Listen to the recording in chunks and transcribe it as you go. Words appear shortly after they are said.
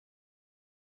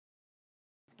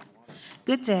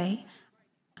Good day.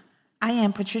 I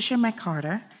am Patricia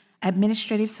McCarter,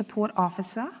 Administrative Support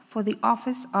Officer for the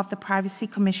Office of the Privacy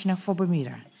Commissioner for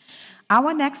Bermuda.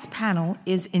 Our next panel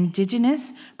is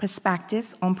Indigenous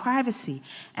Perspectives on Privacy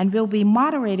and will be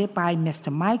moderated by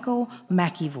Mr. Michael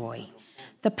McEvoy.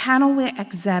 The panel will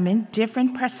examine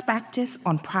different perspectives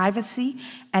on privacy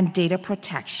and data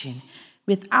protection.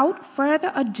 Without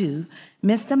further ado,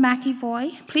 Mr.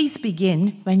 McEvoy, please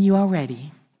begin when you are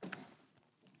ready.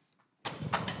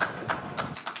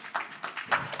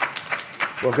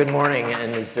 Well, good morning,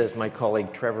 and as my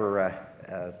colleague Trevor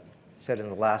said in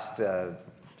the last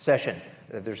session,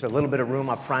 there's a little bit of room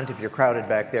up front. If you're crowded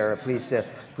back there, please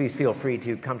feel free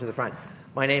to come to the front.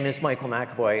 My name is Michael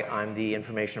McEvoy. I'm the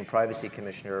Information and Privacy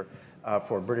Commissioner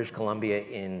for British Columbia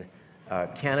in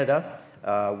Canada.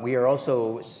 We are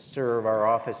also serve our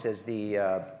office as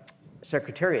the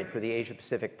Secretariat for the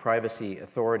Asia-Pacific Privacy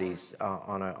Authorities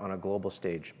on a global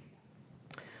stage.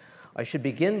 I should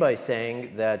begin by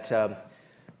saying that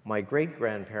my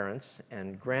great-grandparents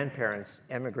and grandparents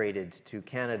emigrated to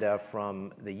Canada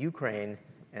from the Ukraine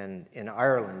and in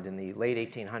Ireland in the late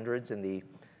 1800s and the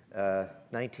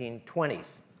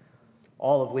 1920s,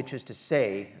 all of which is to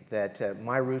say that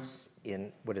my roots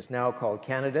in what is now called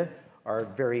Canada are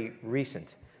very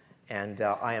recent, and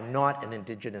I am not an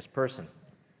Indigenous person.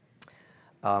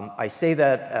 I say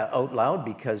that out loud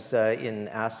because in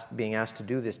being asked to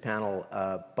do this panel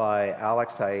by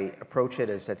Alex, I approach it,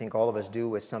 as I think all of us do,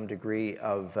 with some degree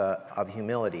of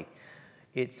humility.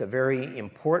 It's a very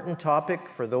important topic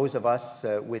for those of us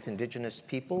with Indigenous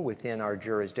people within our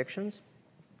jurisdictions,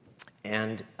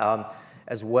 and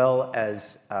as well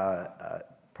as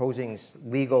posing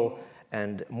legal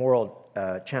and moral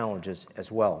challenges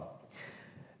as well.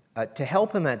 To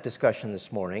help in that discussion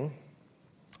this morning,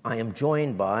 I am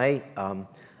joined by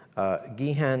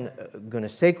Gihan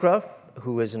Gunasekera,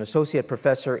 who is an associate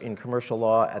professor in commercial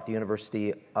law at the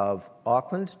University of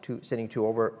Auckland, sitting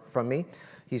over from me.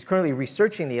 He's currently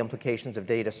researching the implications of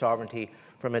data sovereignty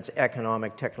from its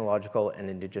economic, technological, and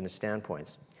Indigenous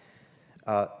standpoints.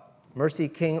 Mercy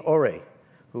King-Ore,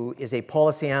 who is a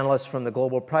policy analyst from the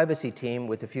Global Privacy Team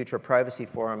with the Future Privacy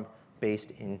Forum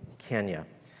based in Kenya.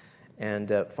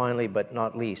 And finally, but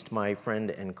not least, my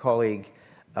friend and colleague,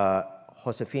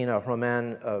 Josefina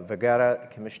Roman Vergara,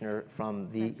 Commissioner from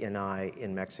the INAI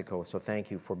in Mexico. So thank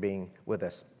you for being with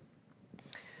us.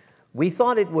 We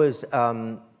thought it was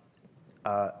a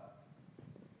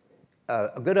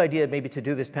good idea maybe to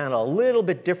do this panel a little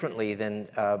bit differently than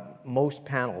most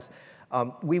panels.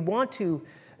 We want to,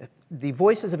 the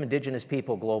voices of Indigenous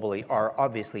people globally are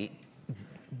obviously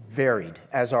varied,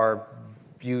 as are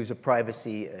views of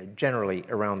privacy generally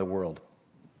around the world.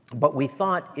 But we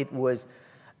thought it was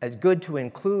as good to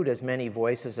include as many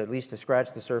voices, at least to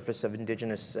scratch the surface of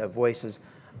Indigenous voices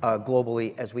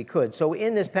globally as we could. So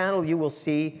in this panel, you will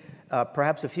see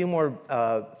perhaps a few more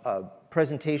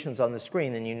presentations on the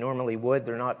screen than you normally would.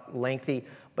 They're not lengthy,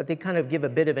 but they kind of give a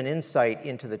bit of an insight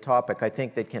into the topic, I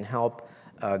think, that can help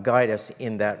guide us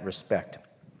in that respect.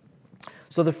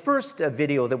 So the first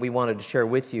video that we wanted to share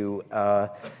with you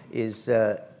is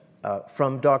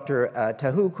from Dr.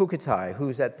 Tahu Kukutai,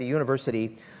 who's at the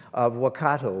University of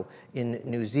Waikato in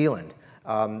New Zealand.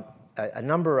 A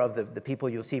number of the people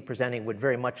you'll see presenting would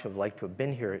very much have liked to have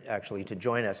been here actually to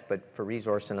join us, but for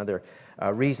resource and other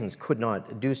reasons could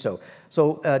not do so.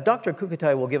 So Dr.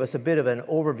 Kukutai will give us a bit of an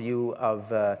overview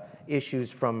of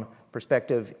issues from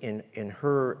perspective in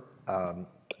her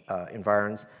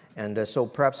environs, and so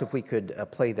perhaps if we could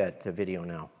play that video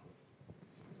now.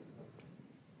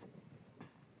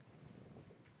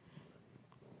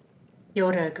 Kia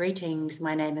ora, greetings.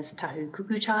 My name is Tahu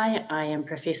Kukutai. I am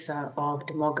Professor of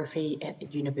Demography at the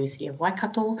University of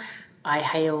Waikato. I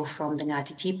hail from the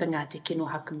Ngāti Tipa, Ngāti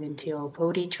Kinohaku and Te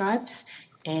Ōpōuri tribes,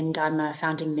 and I'm a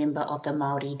founding member of the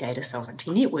Māori Data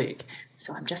Sovereignty Network.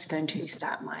 So I'm just going to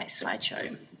start my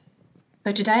slideshow.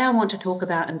 So today I want to talk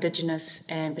about Indigenous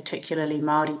and particularly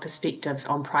Māori perspectives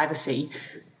on privacy,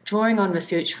 drawing on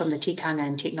research from the Tikanga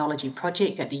and Technology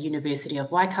Project at the University of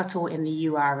Waikato, and the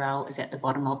URL is at the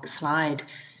bottom of the slide.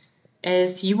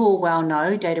 As you all well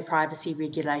know, data privacy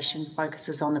regulation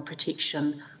focuses on the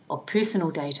protection of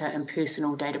personal data and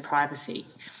personal data privacy.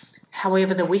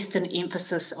 However, the Western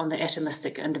emphasis on the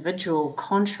atomistic individual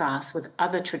contrasts with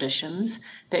other traditions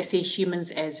that see humans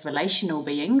as relational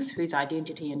beings whose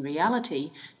identity and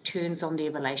reality turns on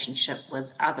their relationship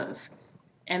with others.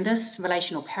 And this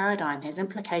relational paradigm has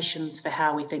implications for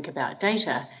how we think about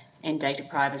data and data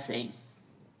privacy.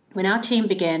 When our team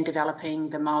began developing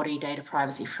the Māori data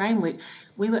privacy framework,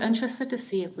 we were interested to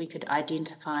see if we could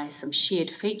identify some shared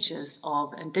features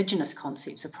of Indigenous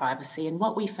concepts of privacy, and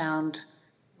what we found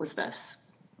was this.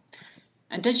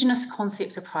 Indigenous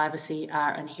concepts of privacy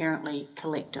are inherently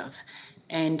collective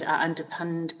and are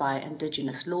underpinned by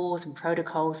Indigenous laws and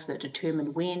protocols that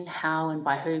determine when, how, and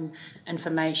by whom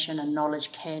information and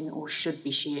knowledge can or should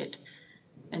be shared.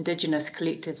 Indigenous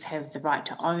collectives have the right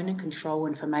to own and control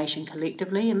information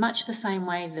collectively in much the same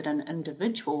way that an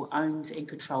individual owns and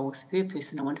controls her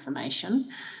personal information.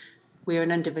 Where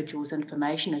an individual's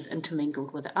information is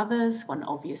intermingled with others, one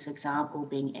obvious example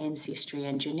being ancestry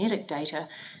and genetic data,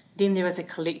 then there is a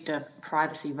collective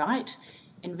privacy right,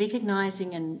 and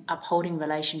recognising and upholding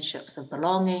relationships of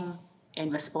belonging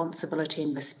and responsibility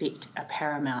and respect are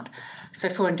paramount. So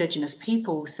for Indigenous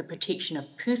peoples, the protection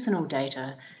of personal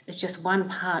data is just one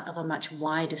part of a much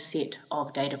wider set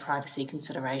of data privacy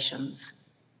considerations.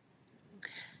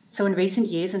 So in recent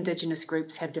years, Indigenous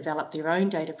groups have developed their own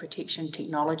data protection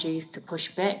technologies to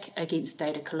push back against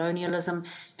data colonialism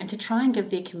and to try and give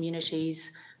their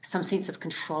communities some sense of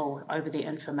control over their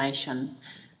information.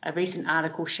 A recent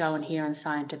article shown here in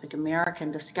Scientific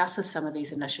American discusses some of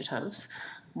these initiatives.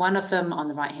 One of them on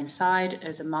the right-hand side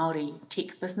is a Māori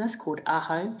tech business called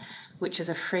Aho, which is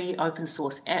a free open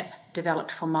source app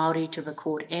developed for Māori to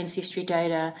record ancestry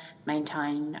data,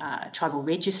 maintain tribal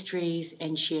registries,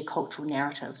 and share cultural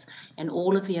narratives. And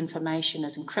all of the information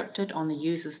is encrypted on the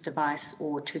user's device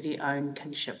or to their own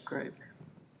kinship group.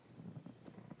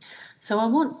 So I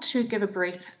want to give a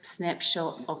brief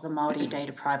snapshot of the Māori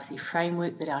data privacy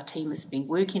framework that our team has been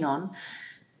working on.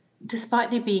 Despite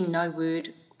there being no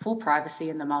word for privacy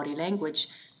in the Māori language,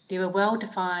 there are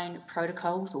well-defined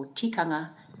protocols or tikanga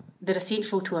that are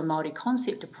central to a Māori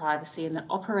concept of privacy and that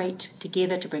operate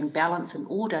together to bring balance and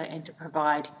order and to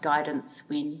provide guidance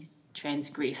when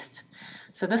transgressed.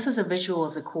 So this is a visual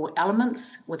of the core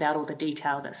elements without all the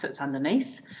detail that sits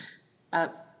underneath.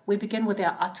 We begin with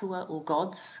our atua or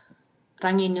gods,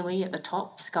 Rangi Nui at the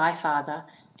top, Sky Father,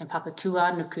 and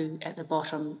Papatua Nuku at the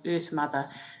bottom, Earth Mother.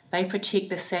 They protect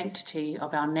the sanctity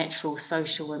of our natural,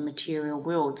 social, and material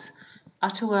worlds.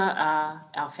 Atua are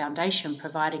our foundation,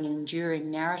 providing an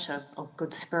enduring narrative of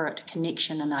good spirit,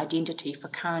 connection, and identity for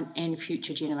current and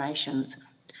future generations.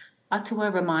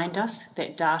 Atua remind us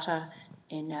that data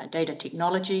and data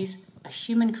technologies are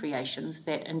human creations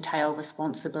that entail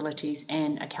responsibilities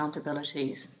and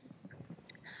accountabilities.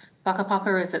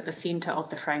 Whakapapa is at the centre of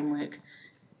the framework.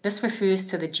 This refers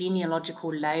to the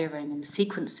genealogical layering and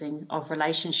sequencing of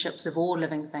relationships of all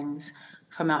living things,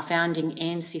 from our founding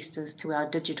ancestors to our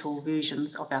digital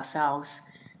versions of ourselves.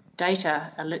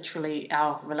 Data are literally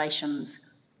our relations.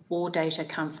 All data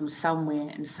come from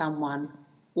somewhere and someone.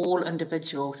 All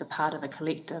individuals are part of a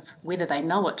collective, whether they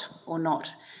know it or not,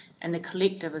 and the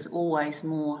collective is always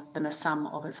more than a sum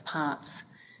of its parts.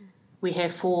 We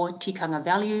have 4 tikanga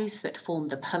values that form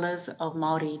the pillars of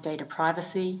Māori data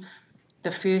privacy. The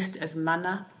first is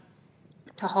mana.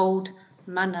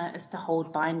 Mana is to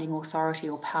hold binding authority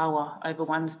or power over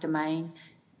one's domain,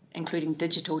 including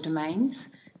digital domains.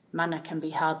 Mana can be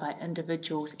held by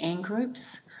individuals and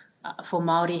groups. For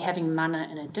Māori, having mana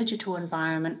in a digital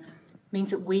environment means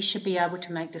that we should be able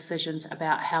to make decisions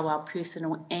about how our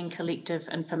personal and collective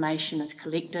information is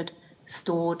collected,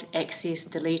 stored,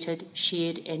 accessed, deleted,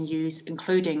 shared, and used,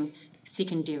 including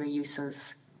secondary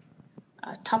uses.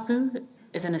 Tapu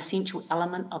is an essential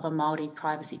element of a Māori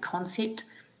privacy concept.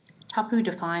 Tapu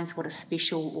defines what is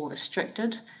special or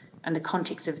restricted. In the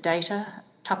context of data,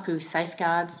 tapu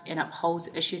safeguards and upholds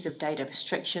issues of data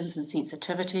restrictions and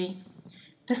sensitivity.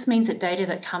 This means that data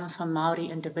that comes from Māori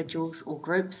individuals or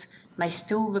groups may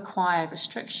still require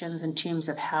restrictions in terms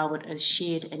of how it is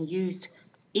shared and used,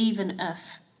 even if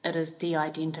it is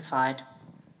de-identified.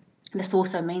 This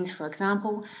also means, for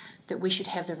example, that we should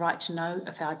have the right to know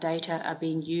if our data are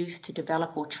being used to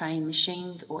develop or train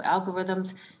machines or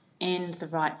algorithms, and the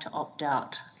right to opt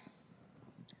out.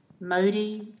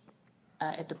 Modi,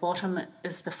 at the bottom,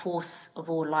 is the force of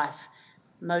all life.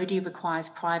 Modi requires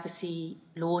privacy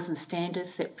laws and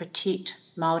standards that protect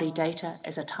Māori data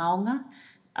as a taonga,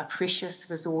 a precious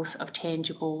resource of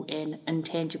tangible and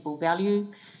intangible value.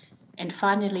 And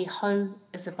finally, Hau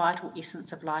is the vital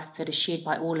essence of life that is shared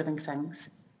by all living things.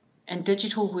 In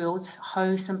digital worlds,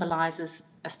 Hau symbolises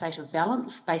a state of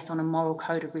balance based on a moral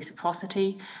code of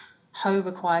reciprocity. Hau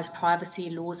requires privacy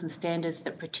laws and standards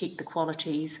that protect the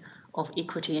qualities of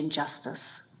equity and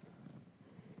justice.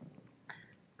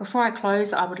 Before I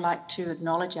close, I would like to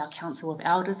acknowledge our Council of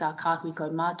Elders, our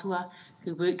Kāhui Matua,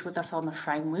 who worked with us on the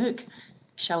framework.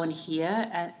 shown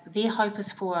here. Their hope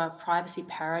is for a privacy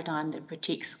paradigm that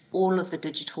protects all of the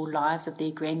digital lives of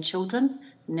their grandchildren,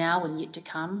 now and yet to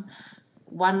come,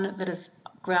 one that is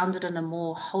grounded in a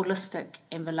more holistic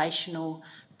and relational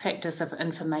practice of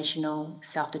informational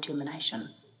self-determination.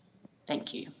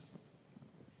 Thank you.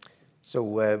 So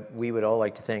we would all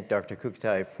like to thank Dr.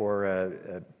 Kukutai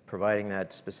for providing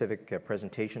that specific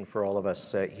presentation for all of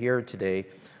us here today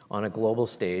on a global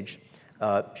stage.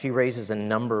 She raises a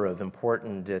number of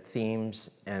important themes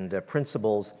and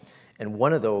principles, and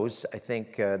one of those, I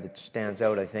think, that stands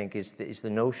out, I think, is the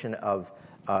notion of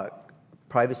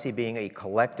privacy being a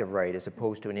collective right as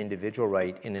opposed to an individual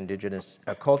right in Indigenous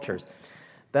cultures.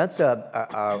 That's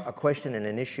a question and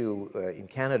an issue in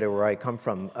Canada where I come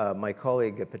from. My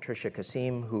colleague Patricia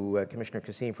Kasim, Commissioner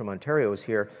Kasim from Ontario, is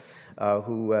here,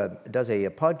 who does a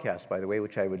podcast, by the way,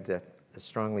 which I would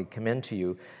strongly commend to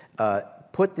you,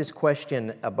 put this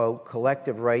question about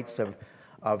collective rights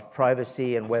of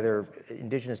privacy and whether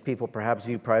Indigenous people perhaps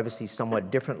view privacy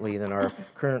somewhat differently than our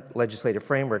current legislative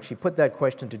framework. She put that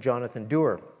question to Jonathan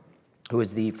Dewar, who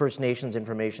is the First Nations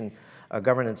Information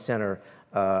Governance Center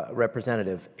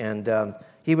representative. And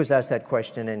he was asked that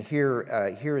question, and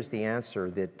here is the answer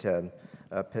that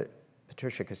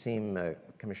Patricia Kasim,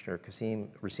 Commissioner Kasim,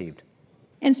 received.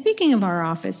 And speaking of our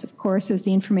office, of course, as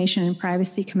the Information and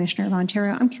Privacy Commissioner of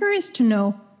Ontario, I'm curious to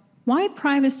know why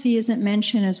privacy isn't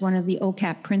mentioned as one of the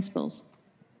OCAP principles.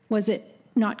 Was it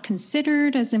not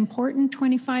considered as important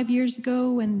 25 years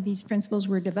ago when these principles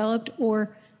were developed, or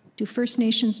do First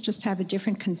Nations just have a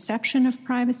different conception of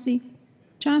privacy?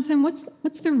 Jonathan,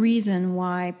 what's the reason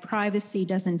why privacy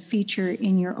doesn't feature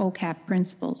in your OCAP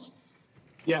principles?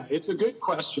 Yeah, it's a good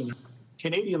question.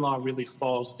 Canadian law really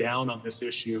falls down on this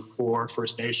issue for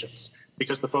First Nations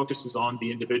because the focus is on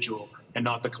the individual and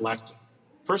not the collective.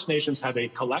 First Nations have a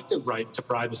collective right to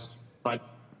privacy, but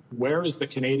where is the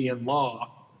Canadian law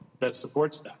that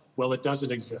supports that? Well, it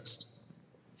doesn't exist.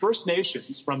 First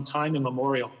Nations, from time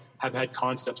immemorial, have had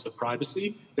concepts of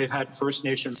privacy. They've had First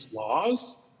Nations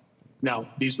laws. Now,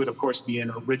 these would, of course, be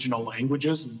in original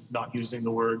languages and not using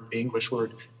the English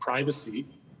word privacy,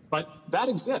 but that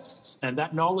exists, and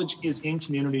that knowledge is in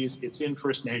communities, it's in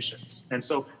First Nations. And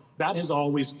so that has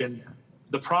always been there.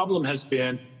 The problem has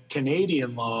been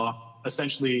Canadian law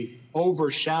essentially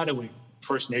overshadowing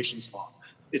First Nations law.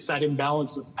 It's that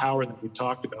imbalance of power that we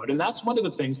talked about. And that's one of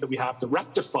the things that we have to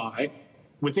rectify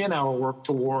within our work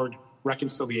toward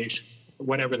reconciliation,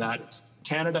 whatever that is.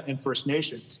 Canada and First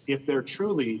Nations, if they're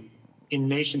truly in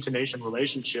nation-to-nation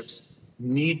relationships,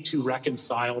 need to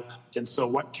reconcile that. And so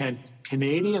what can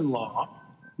Canadian law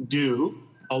do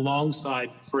alongside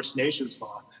First Nations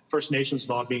law? First Nations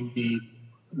law being the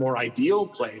more ideal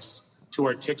place to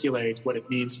articulate what it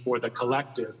means for the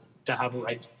collective to have a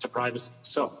right to privacy.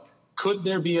 So could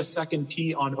there be a second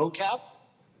P on OCAP?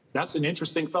 That's an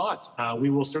interesting thought. We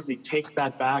will certainly take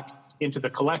that back into the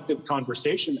collective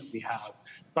conversation that we have.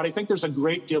 But I think there's a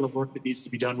great deal of work that needs to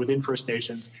be done within First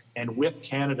Nations and with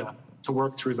Canada to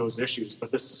work through those issues.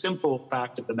 But the simple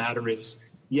fact of the matter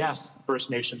is, yes,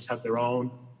 First Nations have their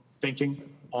own thinking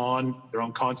on their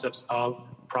own concepts of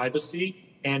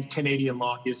privacy, and Canadian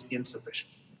law is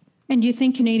insufficient. And do you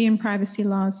think Canadian privacy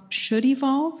laws should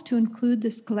evolve to include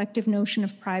this collective notion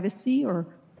of privacy or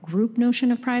group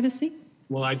notion of privacy?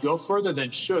 Well, I'd go further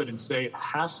than should and say it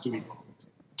has to evolve.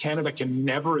 Canada can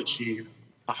never achieve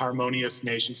a harmonious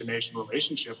nation-to-nation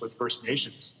relationship with First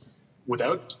Nations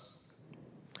without it.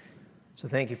 So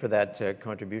thank you for that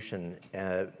contribution,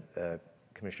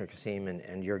 Commissioner Kasim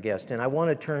and your guest. And I want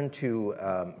to turn to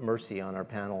Mercy on our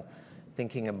panel,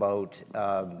 thinking about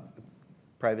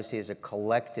privacy as a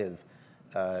collective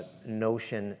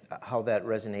notion, how that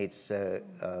resonates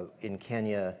in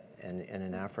Kenya and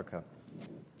in Africa.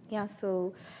 Yeah,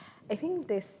 so I think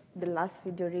the last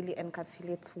video really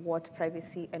encapsulates what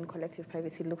privacy and collective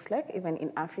privacy looks like, even in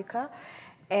Africa.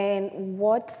 And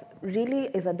what really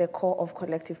is at the core of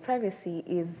collective privacy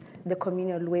is the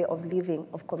communal way of living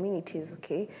of communities,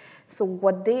 okay? So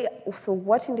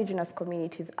what Indigenous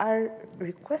communities are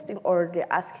requesting, or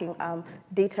they're asking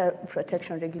data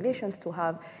protection regulations to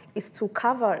have, is to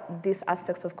cover these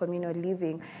aspects of communal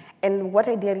living. And what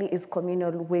ideally is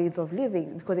communal ways of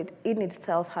living, because it in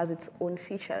itself has its own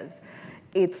features.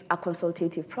 It's a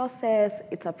consultative process.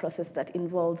 It's a process that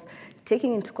involves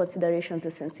taking into consideration the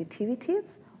sensitivities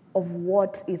of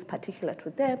what is particular to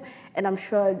them. And I'm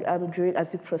sure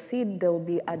as we proceed, there will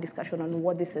be a discussion on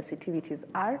what these sensitivities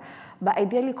are. But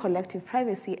ideally, collective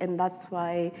privacy, and that's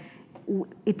why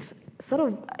it's sort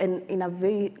of, in a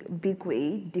very big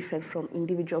way, different from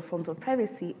individual forms of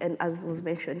privacy. And as was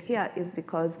mentioned here, is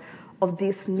because of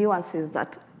these nuances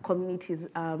that communities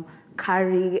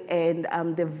carry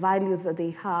and the values that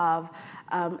they have,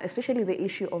 especially the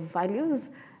issue of values.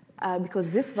 Because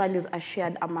these values are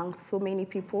shared among so many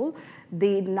people,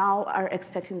 they now are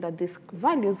expecting that these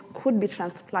values could be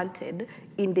transplanted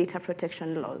in data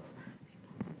protection laws.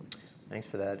 Thanks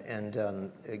for that. And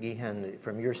Gihan,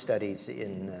 from your studies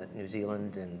in New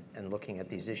Zealand and looking at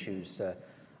these issues,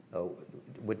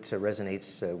 what resonates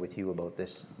with you about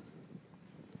this?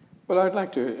 Well, I'd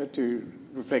like to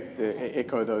reflect,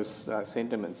 echo those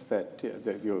sentiments that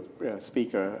your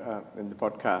speaker in the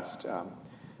podcast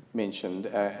mentioned.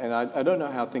 And I don't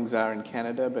know how things are in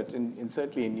Canada, but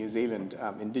certainly in New Zealand,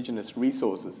 Indigenous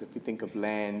resources, if you think of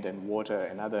land and water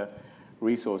and other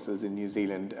resources in New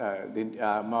Zealand, the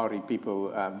Maori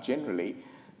people generally,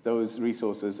 those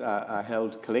resources are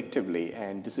held collectively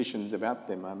and decisions about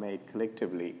them are made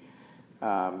collectively.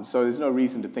 So there's no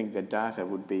reason to think that data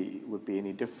would be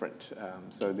any different.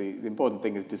 So the important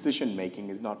thing is decision making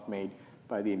is not made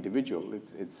by the individual.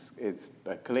 It's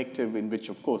a collective in which,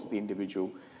 of course, the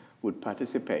individual would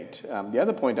participate. The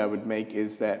other point I would make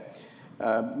is that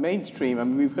mainstream, I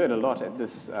mean, we've heard a lot at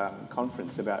this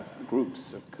conference about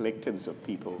groups of collectives of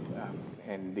people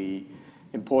and the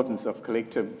importance of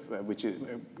collective, which is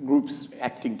groups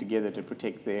acting together to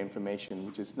protect their information,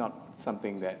 which is not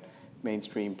something that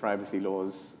mainstream privacy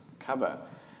laws cover.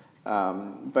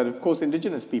 But of course,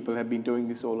 Indigenous people have been doing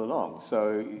this all along.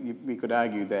 So we could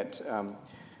argue that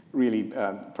really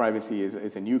privacy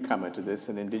is a newcomer to this,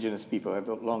 and Indigenous people have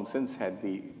long since had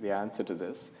the answer to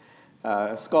this.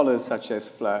 Scholars such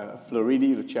as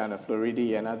Luciana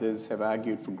Floridi and others have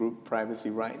argued for group privacy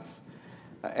rights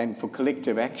and for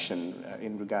collective action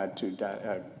in regard to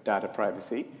data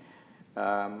privacy,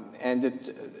 and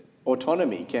that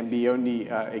autonomy can be only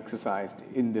exercised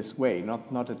in this way,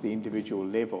 not at the individual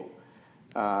level.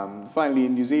 Finally,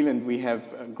 in New Zealand, we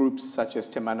have groups such as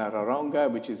Te Mana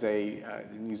Raronga, which is a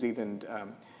New Zealand,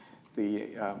 the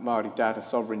Maori Data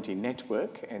Sovereignty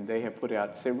Network, and they have put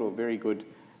out several very good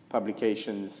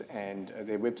publications, and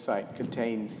their website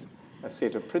contains a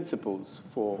set of principles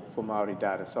for Maori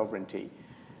data sovereignty.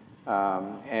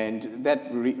 And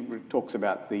that talks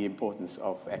about the importance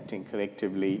of acting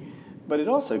collectively, but it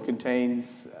also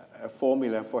contains a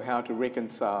formula for how to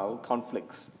reconcile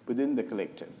conflicts within the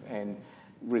collective and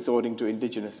resorting to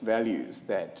Indigenous values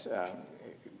that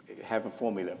have a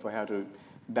formula for how to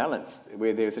balance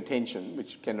where there's a tension,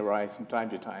 which can arise from time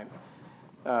to time.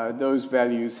 Those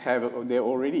values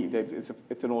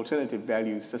it's an alternative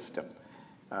value system,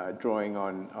 drawing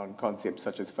on concepts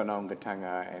such as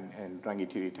whanaungatanga and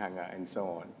rangitiritanga and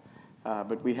so on.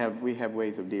 But we have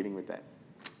ways of dealing with that.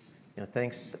 Yeah,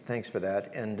 thanks for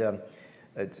that. And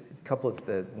a couple of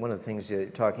one of the things you're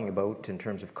talking about in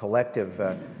terms of collective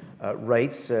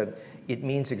rights, it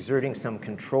means exerting some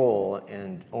control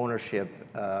and ownership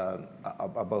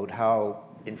about how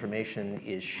information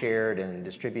is shared and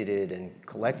distributed and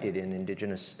collected in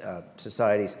Indigenous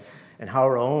societies, and how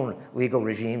our own legal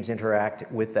regimes interact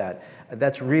with that.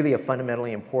 That's really a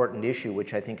fundamentally important issue,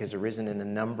 which I think has arisen in a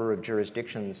number of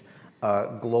jurisdictions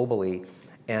globally.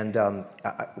 And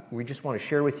we just want to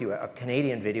share with you a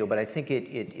Canadian video, but I think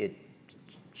it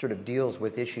sort of deals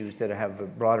with issues that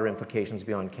have broader implications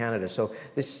beyond Canada. So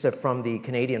this is from the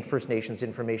Canadian First Nations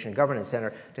Information Governance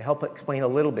Centre to help explain a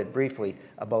little bit briefly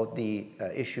about the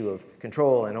issue of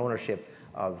control and ownership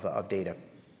of data.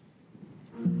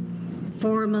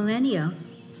 For millennia,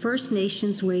 First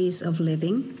Nations ways of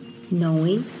living,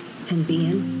 knowing, and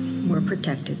being were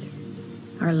protected.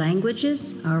 Our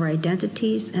languages, our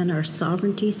identities, and our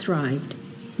sovereignty thrived.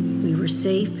 We were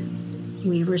safe,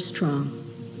 we were strong.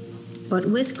 But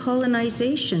with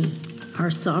colonization,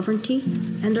 our sovereignty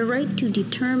and the right to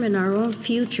determine our own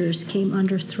futures came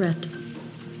under threat.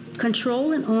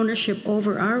 Control and ownership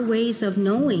over our ways of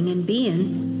knowing and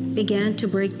being began to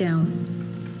break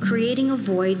down, creating a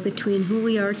void between who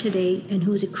we are today and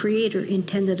who the Creator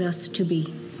intended us to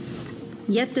be.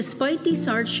 Yet despite these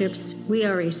hardships, we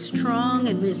are a strong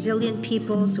and resilient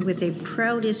people with a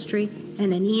proud history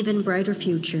and an even brighter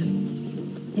future.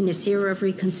 In this era of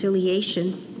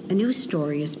reconciliation, a new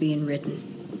story is being written.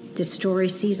 This story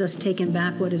sees us taking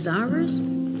back what is ours.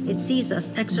 It sees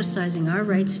us exercising our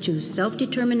rights to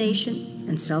self-determination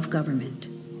and self-government.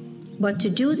 But to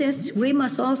do this, we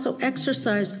must also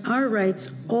exercise our rights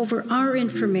over our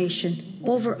information,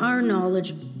 over our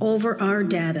knowledge, over our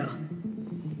data.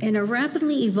 In a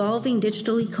rapidly evolving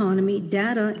digital economy,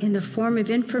 data in the form of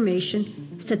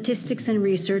information, statistics, and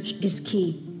research is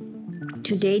key.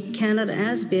 To date, Canada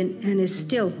has been and is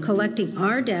still collecting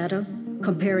our data,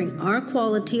 comparing our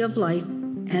quality of life,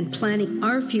 and planning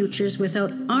our futures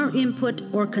without our input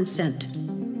or consent.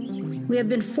 We have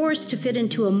been forced to fit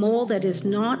into a mold that is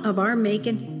not of our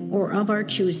making or of our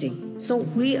choosing. So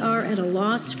we are at a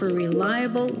loss for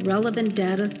reliable, relevant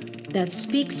data that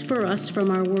speaks for us from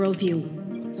our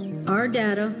worldview. Our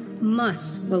data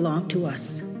must belong to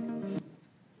us.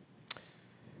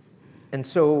 And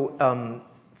so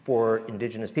for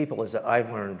Indigenous people, as I've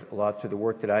learned a lot through the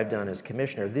work that I've done as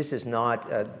commissioner, this is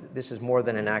more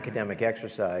than an academic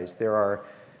exercise.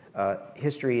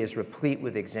 History is replete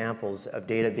with examples of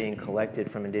data being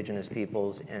collected from Indigenous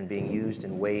peoples and being used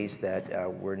in ways that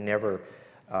were never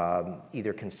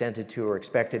either consented to or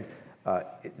expected.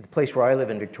 The place where I live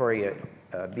in Victoria,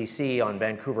 BC, on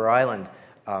Vancouver Island,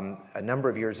 a number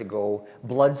of years ago,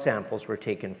 blood samples were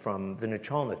taken from the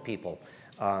Nuu-chah-nulth people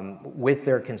with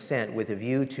their consent, with a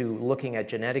view to looking at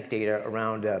genetic data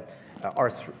around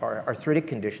arthritic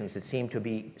conditions that seem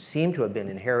to have been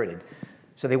inherited.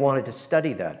 So they wanted to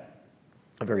study that,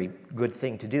 a very good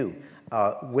thing to do.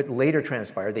 What later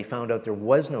transpired, they found out there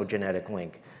was no genetic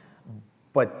link,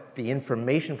 but the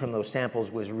information from those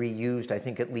samples was reused, I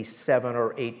think, at least 7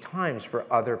 or 8 times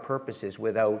for other purposes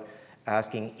without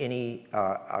asking any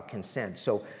consent.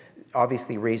 So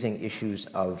obviously raising issues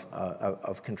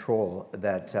of control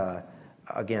that,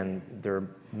 again, there are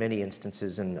many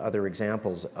instances and other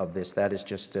examples of this. That is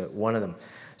just one of them.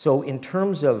 So in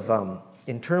terms of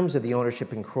the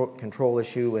ownership and control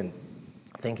issue and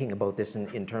thinking about this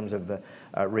in terms of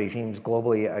regimes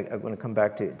globally, I'm going to come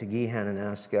back to Gihan and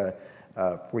ask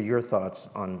for your thoughts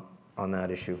on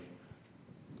that issue.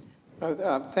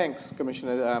 Thanks,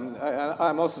 Commissioner.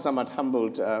 I'm also somewhat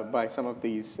humbled by some of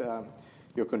these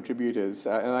your contributors,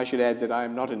 and I should add that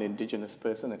I'm not an Indigenous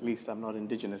person. At least I'm not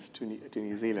Indigenous to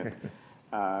New Zealand.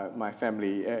 My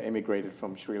family emigrated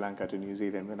from Sri Lanka to New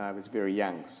Zealand when I was very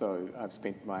young, so I've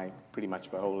spent pretty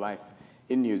much my whole life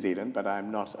in New Zealand, but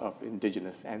I'm not of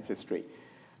Indigenous ancestry.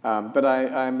 But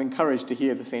I'm encouraged to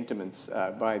hear the sentiments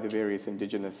by the various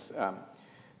Indigenous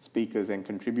speakers and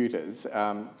contributors.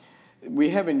 We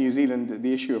have in New Zealand,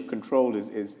 the issue of control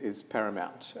is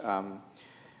paramount.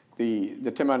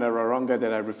 The Te Mana Raronga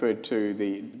that I referred to,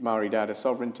 the Maori Data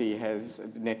Sovereignty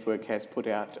Network has put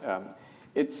out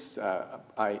its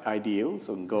ideals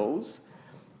and goals.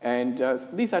 And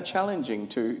these are challenging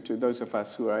to those of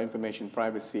us who are information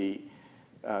privacy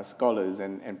scholars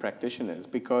and practitioners,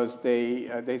 because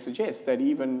they suggest that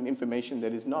even information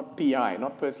that is not PI,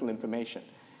 not personal information,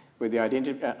 where the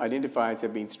identifiers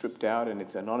have been stripped out and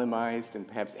it's anonymized and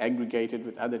perhaps aggregated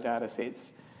with other data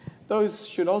sets, those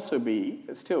should also be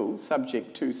still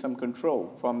subject to some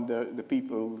control from the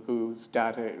people whose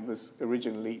data it was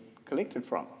originally collected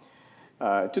from.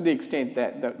 To the extent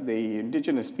that the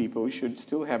Indigenous people should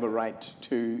still have a right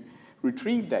to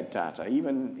retrieve that data,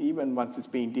 even once it's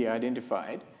been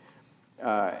de-identified,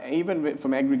 even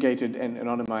from aggregated and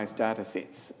anonymized data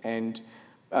sets. And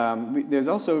there's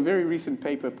also a very recent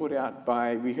paper put out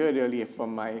by, we heard earlier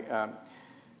from my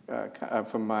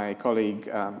colleague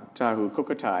Tahu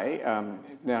Kukutai.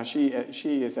 Now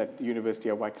she is at the University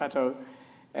of Waikato,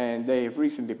 and they have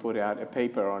recently put out a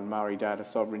paper on Maori data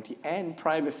sovereignty and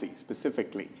privacy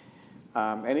specifically.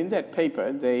 And in that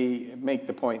paper, they make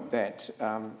the point that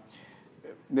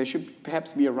there should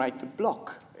perhaps be a right to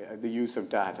block the use of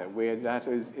data, where data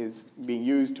is being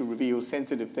used to reveal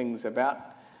sensitive things about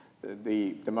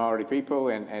the Maori people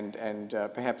and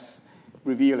perhaps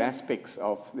reveal aspects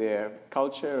of their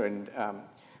culture and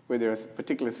where there are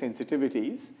particular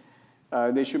sensitivities.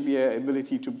 There should be an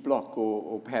ability to block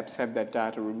or perhaps have that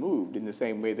data removed in the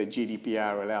same way that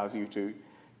GDPR allows you to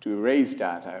erase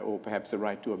data, or perhaps a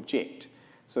right to object.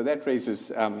 So that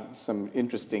raises some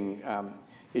interesting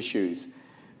issues.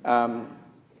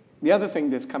 The other thing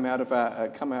that's come out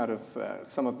of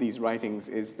some of these writings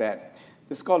is that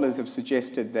the scholars have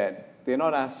suggested that they're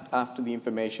not asked after the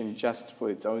information just for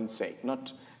its own sake,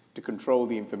 not to control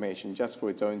the information just for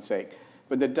its own sake,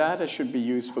 but the data should be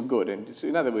used for good. And so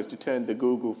in other words, to turn the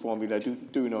Google formula,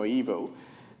 do no evil,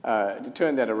 to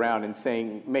turn that around and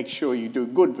saying, make sure you do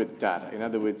good with data. In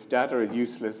other words, data is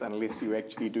useless unless you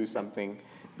actually do something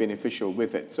beneficial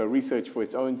with it. So research for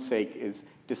its own sake is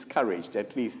discouraged,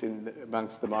 at least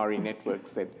amongst the Maori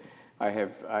networks that I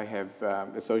have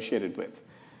associated with.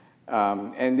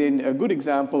 And then a good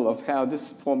example of how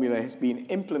this formula has been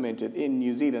implemented in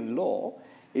New Zealand law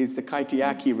is the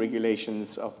Kaitiaki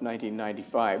regulations of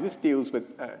 1995. This deals with,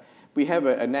 we have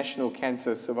a national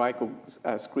cancer cervical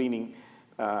screening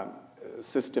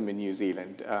system in New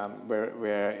Zealand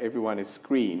where everyone is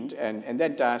screened, and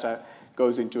that data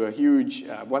goes into a huge,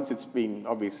 once it's been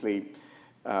obviously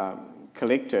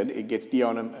collected, it gets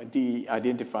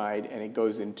de-identified and it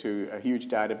goes into a huge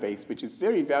database, which is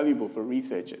very valuable for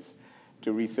researchers,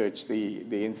 to research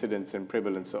the incidence and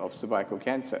prevalence of cervical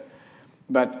cancer.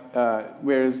 But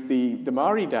whereas the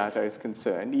Maori data is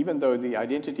concerned, even though the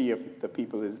identity of the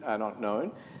people are not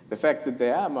known, the fact that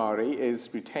they are Maori is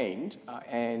retained,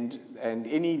 and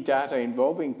any data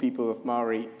involving people of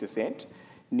Maori descent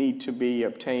need to be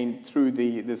obtained through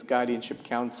this guardianship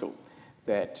council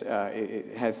that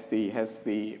has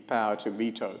the power to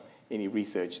veto any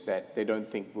research that they don't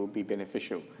think will be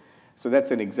beneficial. So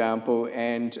that's an example.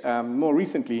 And more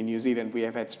recently in New Zealand, we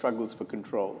have had struggles for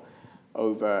control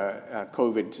over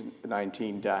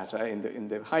COVID-19 data. In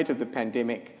the height of the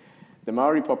pandemic, the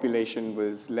Maori population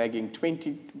was lagging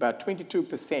about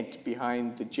 22%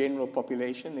 behind the general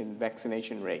population in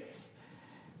vaccination rates.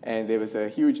 And there was a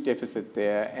huge deficit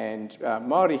there. And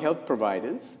Maori health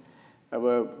providers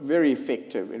were very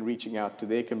effective in reaching out to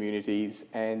their communities.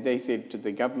 And they said to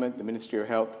the government, the Ministry of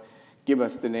Health, give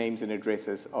us the names and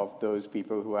addresses of those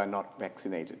people who are not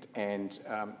vaccinated. And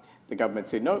the government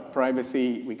said, no,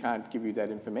 privacy, we can't give you that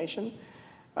information.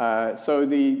 So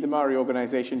the Maori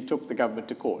organization took the government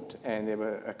to court. And there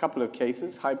were a couple of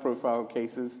cases, high-profile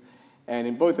cases. And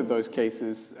in both of those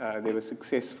cases, they were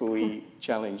successfully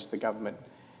challenged the government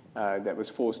that was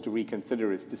forced to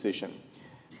reconsider its decision.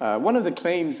 One of the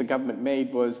claims the government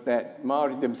made was that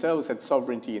Maori themselves had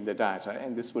sovereignty in the data,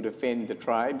 and this would offend the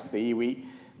tribes, the iwi,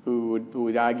 who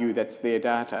would argue that's their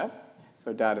data,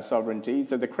 so data sovereignty.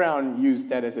 So the Crown used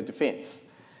that as a defense.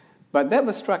 But that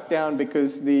was struck down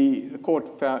because the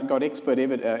court got expert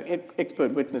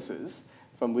witnesses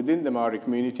from within the Maori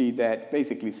community that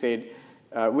basically said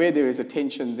where there is a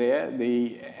tension there,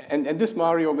 and this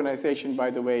Maori organization, by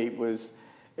the way, was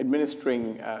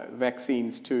administering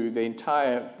vaccines to the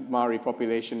entire Maori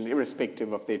population,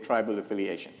 irrespective of their tribal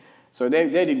affiliation. So they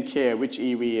didn't care which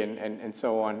iwi and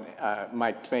so on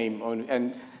might claim,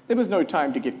 and there was no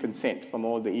time to get consent from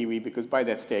all the iwi because by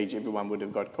that stage everyone would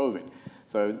have got COVID.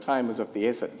 So time was of the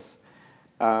essence.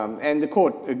 And the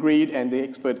court agreed, and the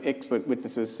expert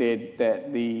witnesses said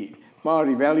that the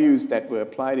Maori values that were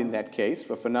applied in that case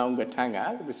were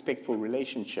whanaungatanga, respectful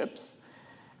relationships,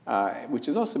 which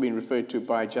has also been referred to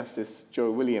by Justice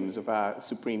Joe Williams of our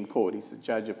Supreme Court. He's a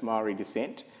judge of Maori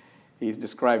descent. He's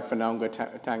described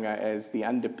whanaungatanga as the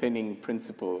underpinning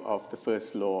principle of the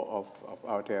first law of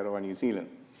Aotearoa, New Zealand.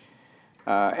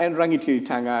 And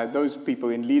rangitiritanga, those people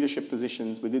in leadership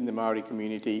positions within the Maori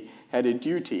community had a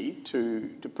duty to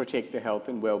protect the health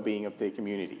and well-being of their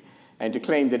community. And to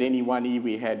claim that any one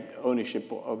iwi had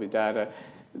ownership of the data,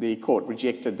 the court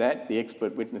rejected that. The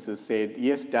expert witnesses said,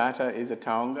 yes, data is a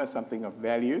taonga, something of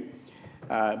value,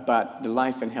 but the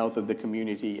life and health of the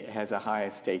community has a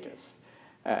higher status.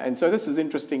 And so this is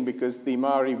interesting because the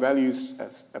Maori values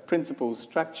principle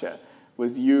structure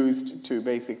was used to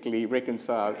basically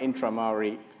reconcile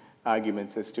intra-Maori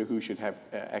arguments as to who should have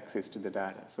access to the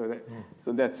data. So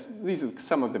these are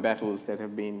some of the battles that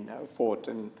have been fought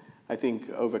and I think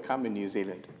overcome in New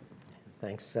Zealand.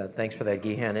 Thanks for that,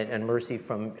 Gihan. And Mercy,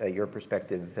 from your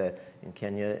perspective in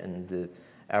Kenya and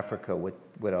Africa,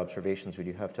 what observations would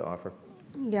you have to offer?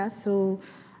 Yeah, so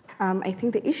I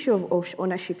think the issue of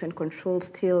ownership and control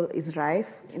still is rife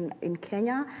in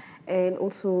Kenya, and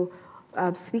also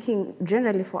speaking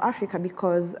generally for Africa,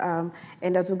 because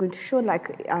and as we're going to show,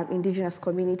 like indigenous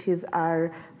communities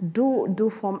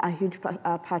do form a huge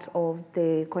part of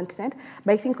the continent.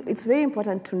 But I think it's very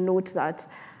important to note that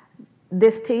the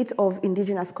state of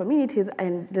indigenous communities,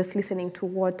 and just listening to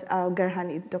what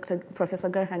Professor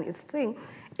Gerhan is saying,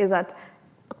 is that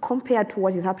compared to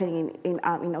what is happening in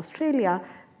Australia,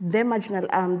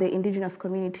 the indigenous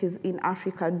communities in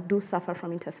Africa do suffer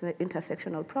from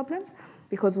intersectional problems,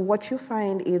 because what you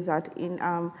find is that in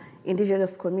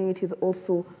indigenous communities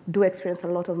also do experience a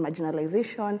lot of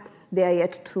marginalization. They are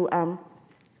yet to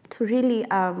really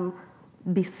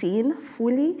be seen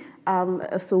fully.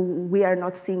 So we are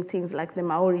not seeing things like the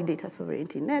Maori Data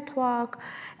Sovereignty Network,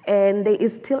 and there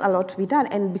is still a lot to be done.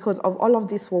 And because of all of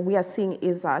this, what we are seeing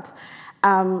is that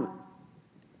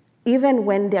even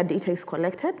when their data is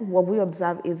collected, what we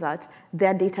observe is that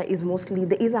their data is mostly,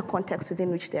 there is a context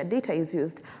within which their data is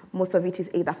used. Most of it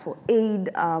is either for aid,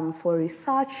 for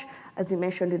research, as you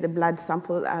mentioned with the blood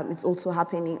sample, it's also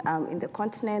happening in the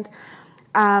continent.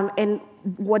 And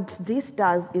what this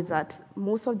does is that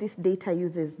most of these data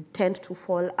uses tend to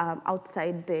fall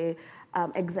outside the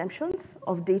exemptions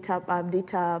of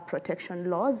data protection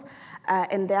laws,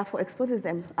 and therefore exposes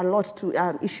them a lot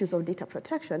to issues of data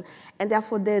protection. And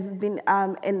therefore there's been,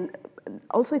 and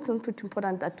also it's pretty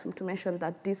important that to mention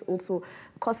that this also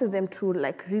causes them to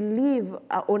like relieve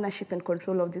ownership and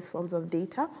control of these forms of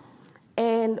data.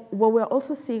 And And what we're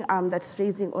also seeing that's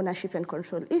raising ownership and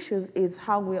control issues is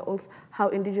how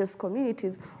Indigenous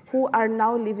communities who are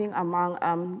now living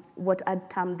among what I'd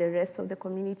term the rest of the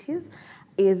communities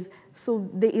there is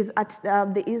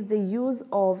the use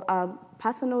of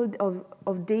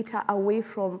of data away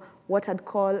from what I'd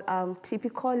call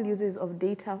typical uses of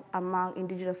data among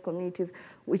Indigenous communities,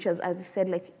 which is, as I said,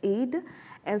 like aid.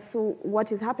 And so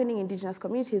what is happening in Indigenous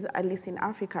communities, at least in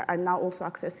Africa, are now also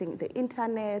accessing the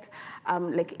internet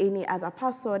like any other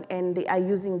person, and they are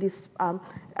using these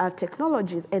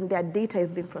technologies, and their data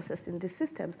is being processed in these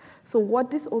systems. So what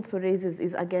this also raises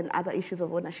is, again, other issues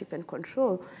of ownership and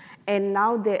control. And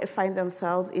now they find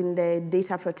themselves in the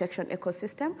data protection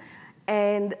ecosystem,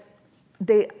 and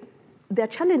their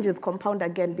challenges compound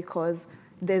again because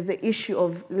there's the issue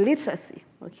of literacy,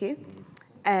 okay?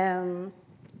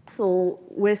 So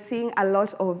we're seeing a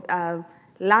lot of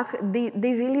lack. They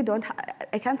really don't,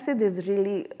 I can't say there's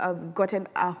really gotten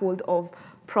a hold of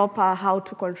proper how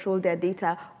to control their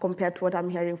data compared to what I'm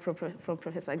hearing from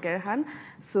Professor Gerhan.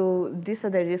 So these are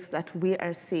the risks that we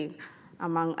are seeing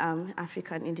among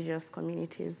African Indigenous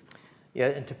communities. Yeah,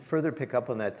 and to further pick up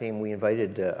on that theme, we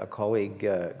invited a colleague,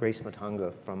 Grace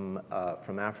Matanga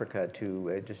from Africa,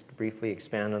 to just briefly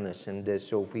expand on this. And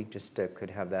so if we just could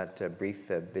have that brief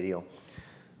video,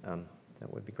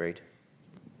 that would be great.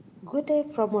 Good day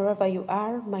from wherever you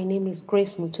are. My name is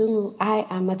Grace Mutungu. I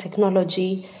am a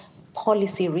technology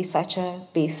policy researcher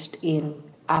based in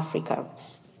Africa.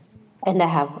 And I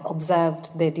have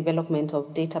observed the development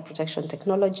of data protection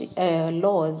technology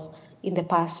laws in the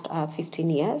past 15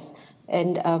 years.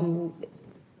 And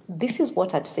this is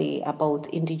what I'd say about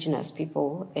Indigenous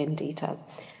people and data.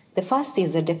 The first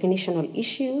is a definitional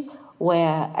issue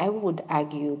where I would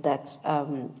argue that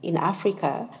in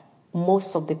Africa,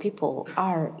 most of the people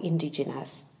are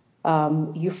Indigenous.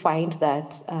 You find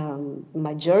that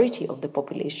majority of the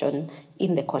population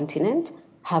in the continent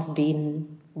have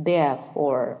been there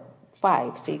for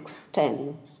 5, 6,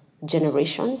 10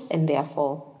 generations, and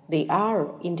therefore they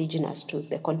are Indigenous to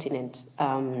the continent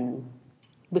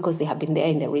because they have been there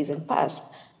in the recent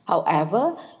past.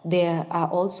 However, there are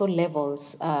also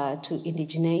levels to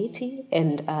indigeneity,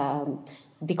 and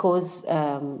because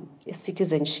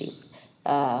citizenship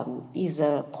is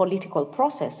a political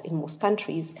process in most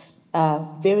countries,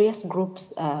 various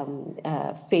groups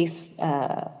face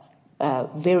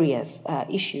various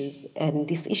issues, and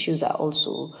these issues are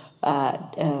also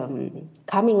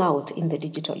coming out in the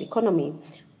digital economy.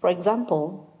 For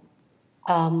example,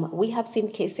 we have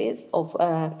seen cases of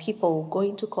people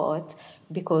going to court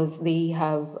because they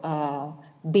have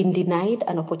been denied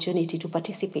an opportunity to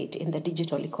participate in the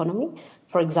digital economy,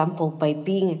 for example, by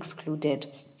being excluded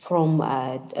from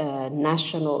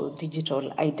national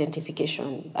digital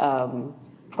identification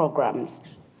programs.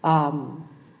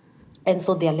 And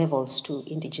so there are levels to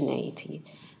indigeneity.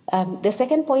 The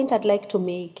second point I'd like to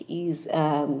make is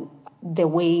the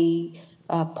way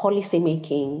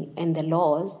policymaking and the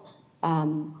laws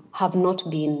have not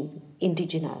been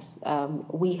indigenous.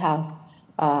 We have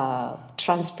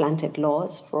transplanted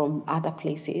laws from other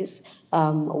places.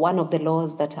 One of the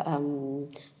laws that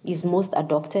is most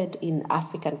adopted in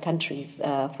African countries,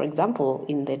 for example,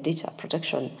 in the data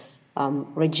protection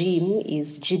regime,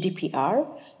 is GDPR.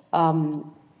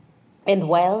 And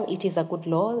while it is a good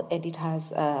law and it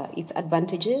has its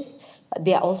advantages,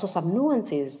 there are also some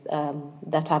nuances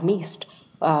that are missed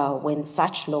when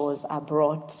such laws are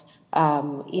brought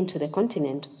into the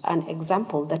continent. An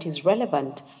example that is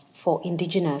relevant for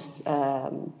Indigenous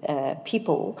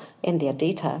people and their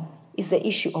data is the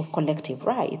issue of collective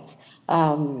rights,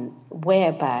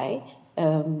 whereby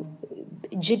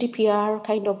GDPR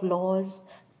kind of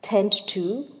laws tend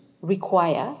to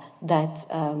require that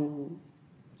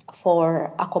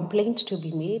for a complaint to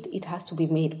be made, it has to be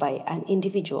made by an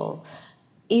individual.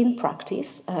 In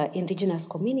practice, Indigenous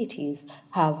communities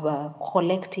have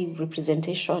collective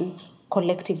representation,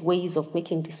 collective ways of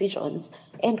making decisions,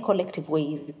 and collective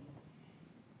ways.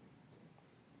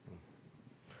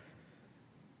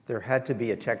 There had to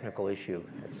be a technical issue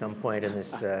at some point in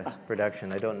this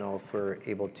production. I don't know if we're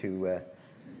able to,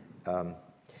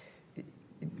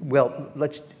 well,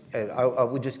 let's, I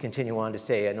would just continue on to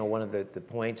say, I know one of the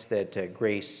points that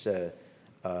Grace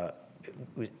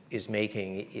is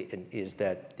making is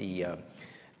that the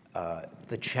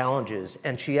challenges,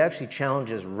 and she actually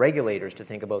challenges regulators to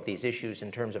think about these issues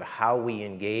in terms of how we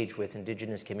engage with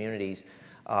Indigenous communities,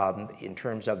 in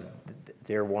terms of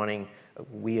their wanting,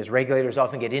 we as regulators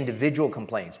often get individual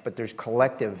complaints, but there's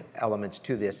collective elements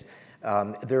to this.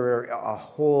 There are a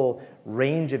whole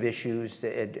range of issues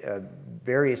at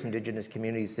various Indigenous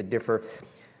communities that differ.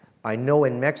 I know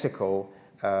in Mexico,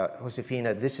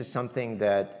 Josefina, this is something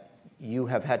that you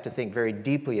have had to think very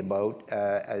deeply about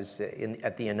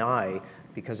at the INAI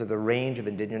because of the range of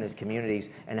Indigenous communities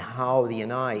and how the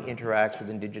INAI interacts with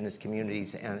Indigenous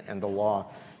communities and the law.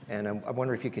 And I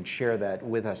wonder if you could share that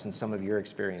with us and some of your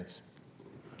experience.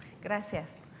 Gracias.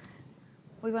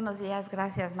 Muy buenos días.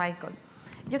 Gracias, Michael.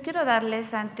 Yo quiero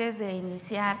darles, antes de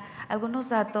iniciar, algunos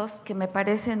datos que me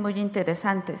parecen muy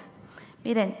interesantes.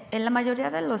 Miren, en la mayoría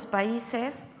de los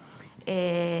países,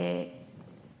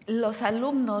 los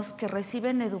alumnos que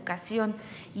reciben educación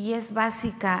y es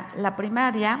básica la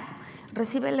primaria,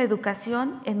 reciben la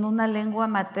educación en una lengua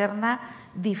materna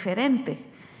diferente.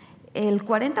 El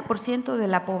 40% de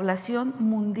la población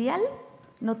mundial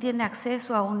no tiene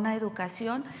acceso a una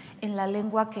educación en la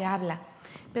lengua que habla.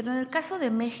 Pero en el caso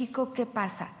de México, ¿qué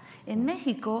pasa? En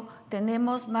México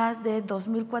tenemos más de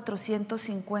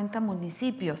 2.450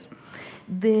 municipios.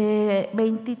 De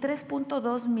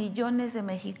 23.2 millones de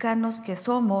mexicanos que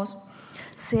somos,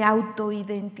 se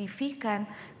autoidentifican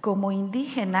como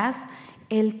indígenas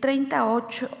el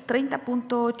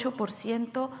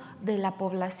 30.8% de la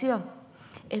población.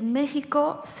 En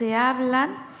México se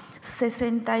hablan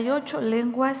 68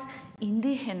 lenguas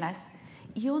indígenas.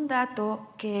 Y un dato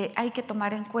que hay que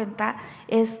tomar en cuenta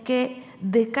es que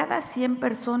de cada 100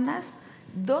 personas,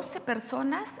 12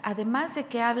 personas, además de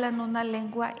que hablan una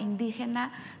lengua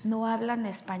indígena, no hablan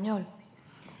español.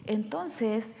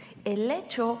 Entonces, el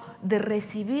hecho de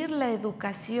recibir la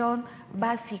educación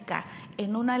básica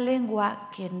en una lengua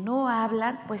que no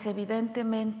hablan, pues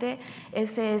evidentemente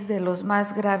ese es de los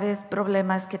más graves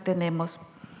problemas que tenemos.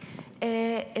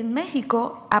 En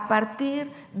México, a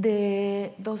partir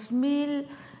de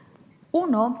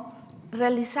 2001,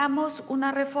 realizamos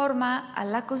una reforma a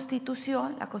la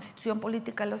Constitución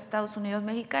Política de los Estados Unidos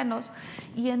Mexicanos,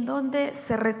 y en donde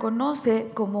se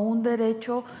reconoce como un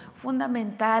derecho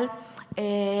fundamental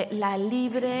la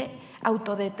libre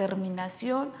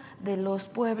autodeterminación de los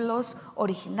pueblos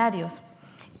originarios.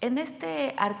 En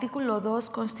este artículo 2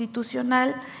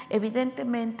 constitucional,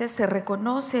 evidentemente se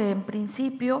reconoce en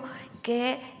principio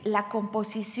que la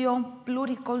composición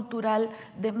pluricultural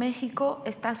de México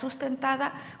está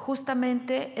sustentada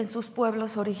justamente en sus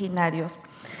pueblos originarios.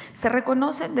 Se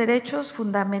reconocen derechos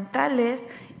fundamentales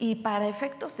y para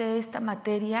efectos de esta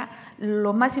materia,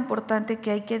 lo más importante que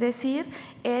hay que decir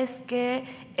es que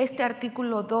este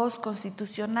artículo 2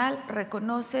 constitucional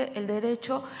reconoce el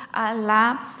derecho a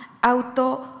la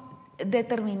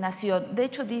autodeterminación. De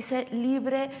hecho, dice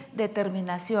libre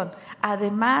determinación,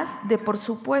 además de, por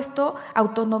supuesto,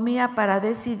 autonomía para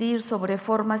decidir sobre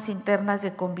formas internas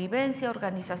de convivencia,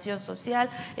 organización social,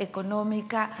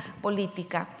 económica,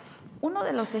 política. Uno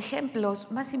de los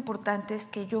ejemplos más importantes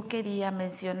que yo quería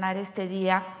mencionar este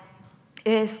día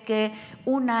es que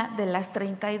una de las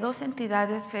 32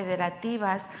 entidades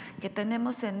federativas que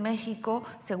tenemos en México,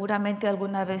 seguramente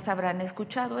alguna vez habrán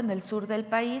escuchado, en el sur del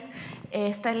país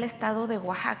está el estado de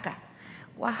Oaxaca.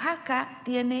 Oaxaca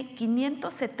tiene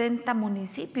 570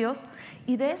 municipios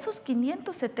y de esos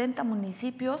 570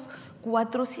 municipios,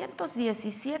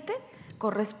 417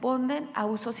 corresponden a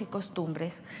usos y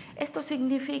costumbres. Esto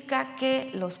significa que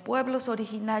los pueblos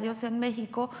originarios en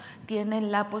México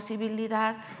tienen la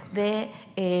posibilidad de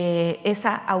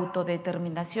esa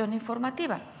autodeterminación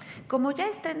informativa. Como ya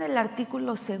está en el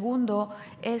artículo 2,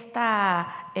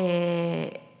 esta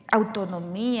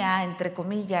autonomía, entre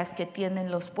comillas, que tienen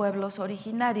los pueblos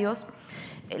originarios,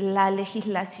 la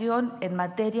legislación en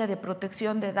materia de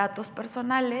protección de datos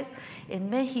personales en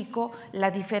México la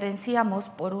diferenciamos,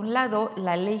 por un lado,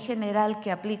 la ley general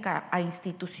que aplica a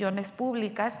instituciones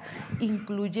públicas,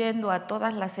 incluyendo a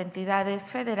todas las entidades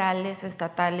federales,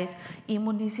 estatales y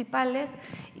municipales,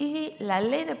 y la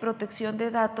ley de protección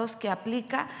de datos que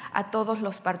aplica a todos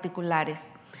los particulares.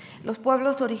 Los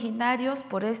pueblos originarios,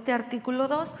 por este artículo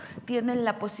 2, tienen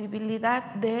la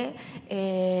posibilidad de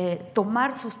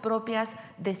tomar sus propias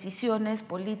decisiones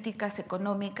políticas,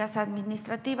 económicas,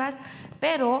 administrativas,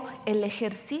 pero el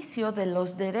ejercicio de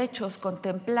los derechos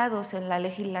contemplados en la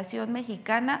legislación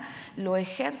mexicana lo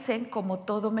ejercen como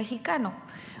todo mexicano.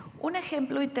 Un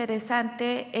ejemplo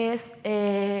interesante es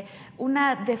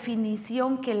una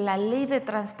definición que la Ley de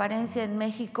Transparencia en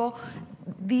México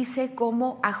dice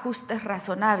como ajustes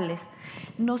razonables.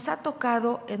 Nos ha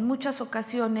tocado en muchas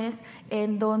ocasiones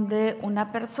en donde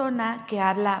una persona que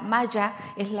habla maya,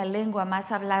 es la lengua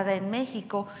más hablada en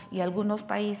México y algunos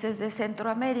países de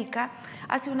Centroamérica,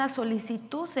 hace una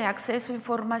solicitud de acceso a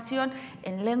información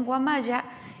en lengua maya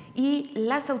y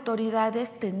las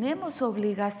autoridades tenemos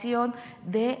obligación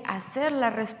de hacer la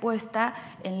respuesta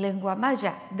en lengua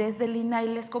maya. Desde el INAI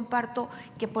les comparto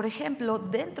que, por ejemplo,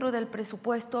 dentro del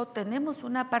presupuesto tenemos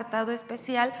un apartado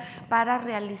especial para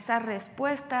realizar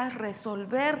respuestas,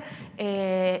 resolver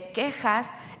quejas,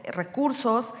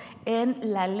 recursos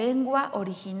en la lengua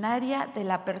originaria de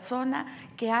la persona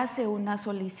que hace una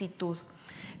solicitud.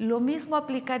 Lo mismo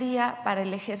aplicaría para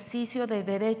el ejercicio de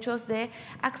derechos de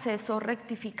acceso,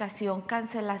 rectificación,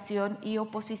 cancelación y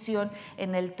oposición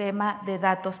en el tema de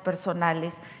datos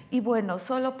personales. Y bueno,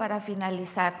 solo para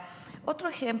finalizar, otro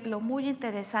ejemplo muy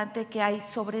interesante que hay,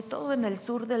 sobre todo en el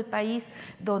sur del país,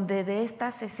 donde de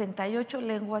estas 68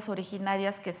 lenguas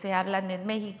originarias que se hablan en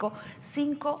México,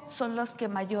 5 son los que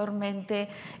mayormente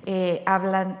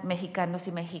hablan mexicanos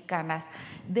y mexicanas.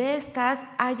 De estas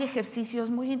hay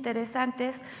ejercicios muy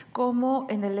interesantes, como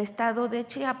en el estado de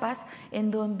Chiapas,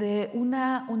 en donde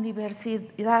una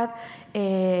universidad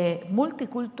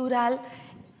multicultural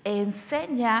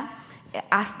enseña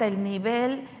hasta el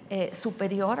nivel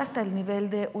superior, hasta el nivel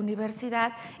de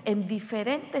universidad, en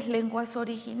diferentes lenguas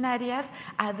originarias,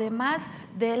 además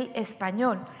del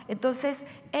español. Entonces,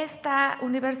 esta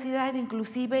universidad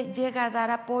inclusive llega a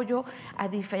dar apoyo a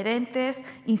diferentes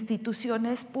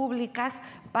instituciones públicas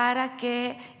para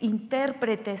que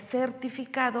intérpretes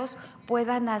certificados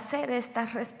puedan hacer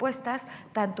estas respuestas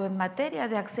tanto en materia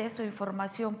de acceso a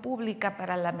información pública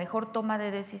para la mejor toma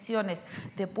de decisiones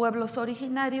de pueblos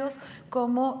originarios,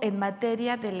 como en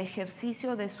materia del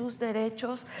ejercicio de sus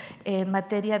derechos en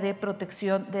materia de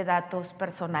protección de datos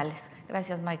personales.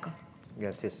 Gracias, Michael.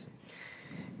 Gracias.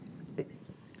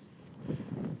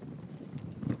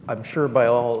 I'm sure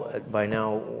by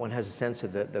now one has a sense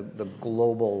of the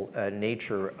global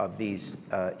nature of these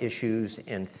issues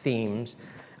and themes.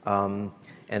 And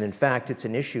in fact, it's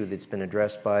an issue that's been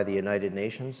addressed by the United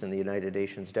Nations and the United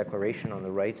Nations Declaration on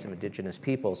the Rights of Indigenous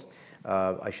Peoples.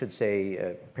 I should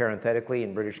say, parenthetically,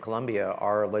 in British Columbia,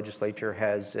 our legislature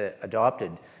has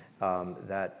adopted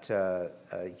that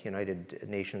United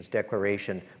Nations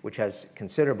Declaration, which has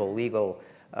considerable legal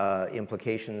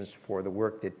implications for the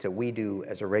work that we do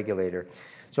as a regulator.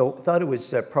 So I thought it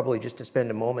was probably just to spend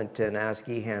a moment and ask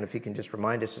Ihan if he can just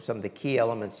remind us of some of the key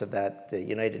elements of that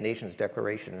United Nations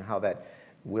Declaration and how that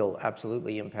will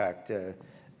absolutely impact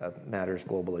matters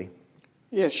globally.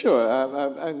 Yeah, sure.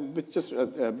 But just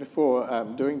before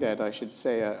doing that, I should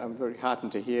say I'm very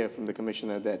heartened to hear from the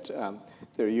Commissioner that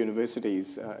there are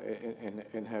universities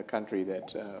in her country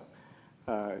that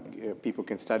people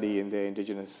can study in their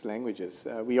Indigenous languages.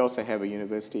 We also have a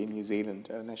university in New Zealand,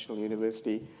 a national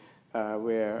university,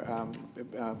 where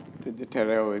the Te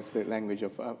Reo is the language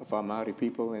of our Maori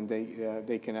people, and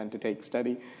they can undertake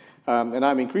study. And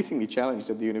I'm increasingly challenged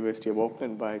at the University of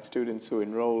Auckland by students who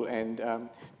enroll and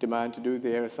demand to do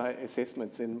their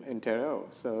assessments in Te Reo.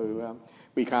 So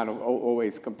we can't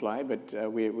always comply,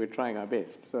 but we're trying our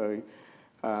best. So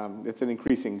it's an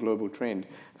increasing global trend.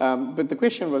 But the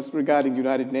question was regarding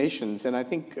United Nations, and I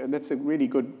think that's a really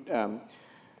good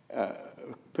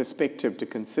perspective to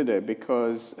consider,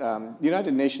 because the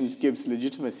United Nations gives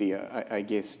legitimacy, I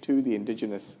guess, to the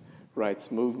Indigenous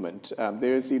rights movement.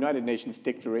 There is the United Nations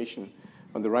Declaration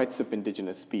on the Rights of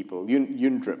Indigenous People,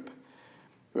 UNDRIP,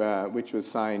 which was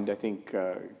signed, I think,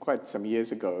 quite some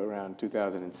years ago, around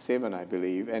 2007, I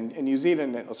believe. And New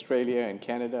Zealand and Australia and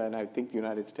Canada, and I think the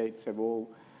United States have all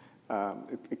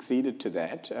acceded to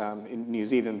that. In New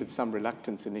Zealand with some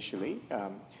reluctance initially.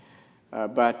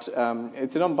 But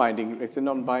it's a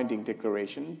non-binding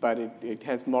declaration, but it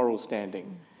has moral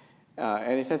standing.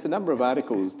 And it has a number of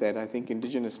articles that I think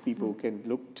Indigenous people can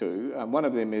look to. One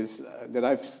of them is, that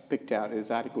I've picked out,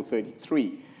 is Article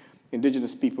 33.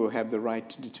 Indigenous people have the right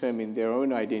to determine their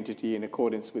own identity in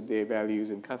accordance with their values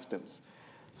and customs.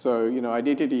 So, you know,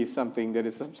 identity is something that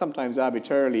is sometimes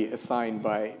arbitrarily assigned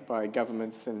by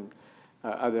governments and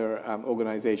other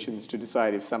organizations to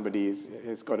decide if somebody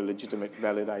has got a legitimate,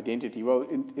 valid identity. Well,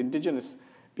 Indigenous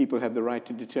people have the right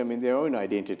to determine their own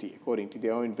identity according to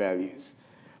their own values.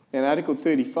 And Article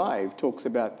 35 talks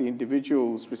about the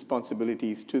individual's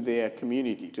responsibilities to their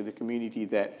community, to the community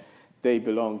that they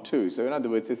belong to. So in other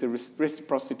words, there's a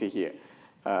reciprocity here.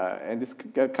 And this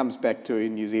comes back to,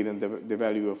 in New Zealand, the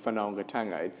value of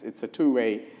whanaungatanga. It's a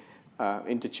two-way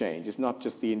interchange. It's not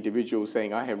just the individual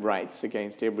saying, I have rights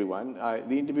against everyone.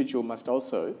 The individual must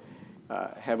also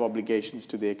have obligations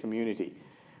to their community.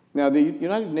 Now, the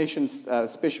United Nations I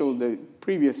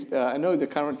know the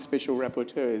current special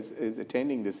rapporteur is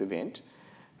attending this event,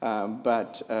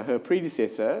 but her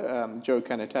predecessor, Joe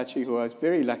Kanatachi, who I was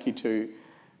very lucky to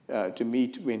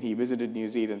meet when he visited New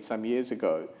Zealand some years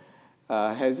ago,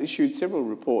 has issued several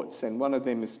reports, and one of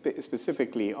them is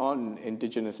specifically on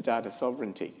Indigenous data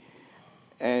sovereignty,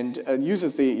 and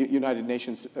uses the United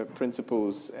Nations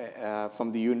principles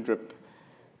from the UNDRIP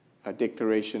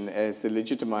declaration as the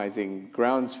legitimizing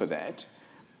grounds for that.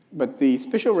 But the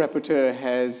Special Rapporteur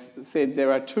has said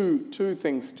there are two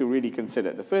things to really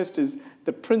consider. The first is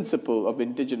the principle of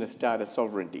Indigenous data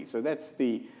sovereignty. So that's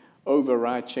the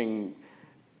overarching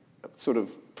sort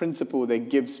of principle that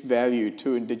gives value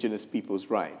to Indigenous people's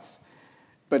rights.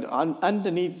 But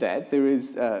underneath that, there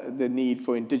is the need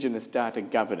for Indigenous data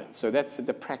governance. So that's at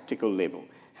the practical level.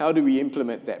 How do we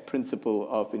implement that principle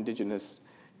of Indigenous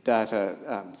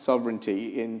data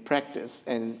sovereignty in practice?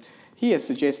 And he has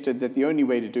suggested that the only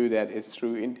way to do that is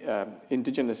through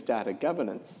Indigenous data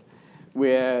governance,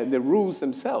 where the rules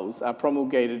themselves are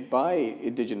promulgated by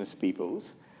Indigenous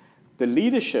peoples. The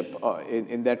leadership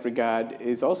in that regard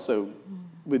is also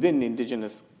within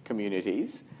Indigenous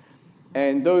communities,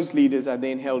 and those leaders are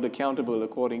then held accountable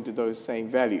according to those same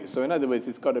values. So in other words,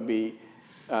 it's got to be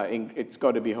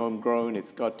homegrown,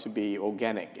 it's got to be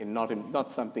organic, and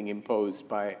not something imposed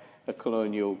by a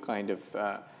colonial kind of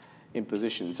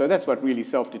imposition. So that's what really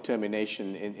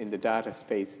self-determination in the data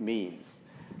space means,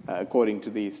 according to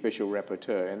the Special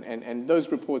Rapporteur. And those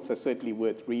reports are certainly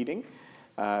worth reading.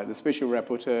 The Special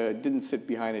Rapporteur didn't sit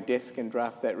behind a desk and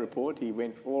draft that report. He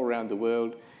went all around the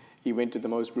world. He went to the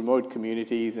most remote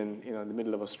communities in the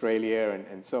middle of Australia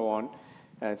and so on,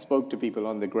 and spoke to people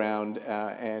on the ground,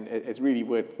 and it's really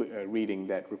worth reading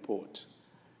that report.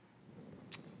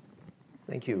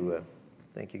 Thank you,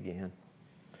 Gihan.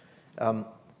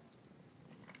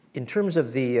 In terms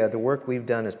of the work we've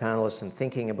done as panelists in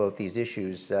thinking about these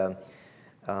issues,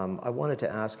 I wanted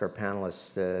to ask our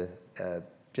panelists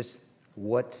just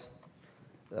what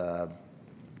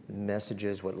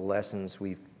messages, what lessons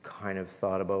we've kind of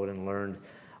thought about and learned.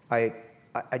 I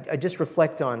just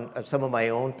reflect on some of my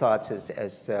own thoughts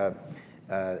as a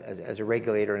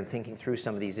regulator and thinking through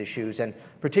some of these issues, and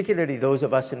particularly those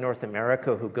of us in North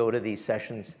America who go to these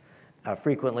sessions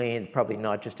frequently, and probably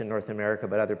not just in North America,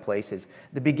 but other places.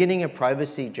 The beginning of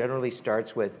privacy generally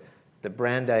starts with the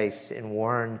Brandeis and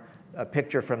Warren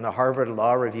picture from the Harvard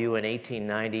Law Review in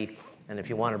 1890, and if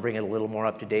you want to bring it a little more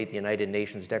up to date, the United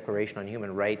Nations Declaration on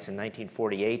Human Rights in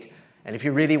 1948, and if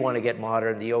you really want to get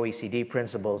modern, the OECD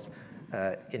principles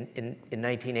in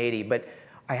 1980. But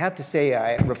I have to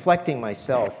say, reflecting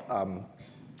myself, I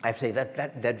have to say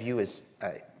that view is,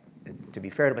 to be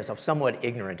fair to myself, somewhat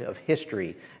ignorant of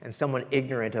history and somewhat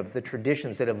ignorant of the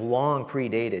traditions that have long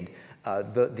predated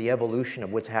the evolution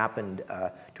of what's happened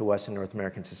to us in North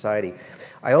American society.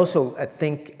 I also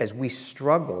think as we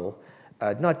struggle,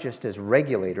 not just as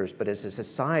regulators, but as a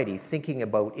society, thinking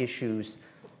about issues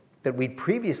that we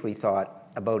previously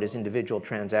thought about as individual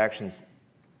transactions,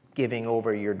 giving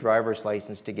over your driver's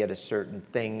license to get a certain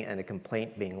thing and a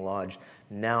complaint being lodged,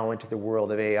 now into the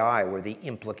world of AI, where the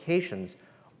implications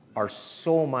are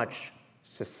so much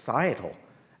societal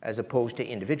as opposed to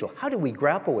individual. How do we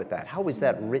grapple with that? How is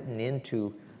that written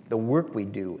into the work we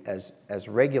do as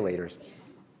regulators?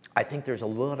 I think there's a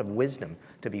lot of wisdom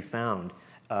to be found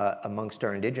amongst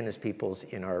our Indigenous peoples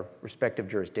in our respective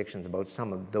jurisdictions about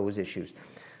some of those issues.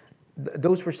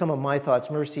 Those were some of my thoughts.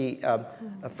 Mercy,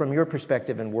 from your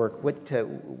perspective and work, what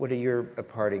are your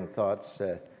parting thoughts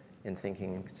in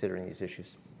thinking and considering these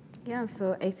issues? Yeah,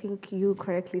 so I think you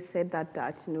correctly said that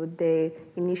the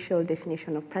initial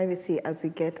definition of privacy, as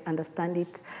we understand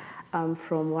it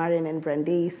from Warren and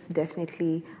Brandeis,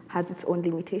 definitely has its own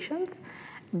limitations.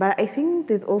 But I think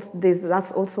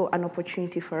that's also an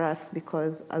opportunity for us,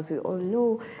 because as we all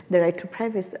know, the right to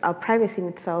privacy, our privacy in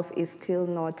itself is still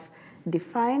not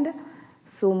defined.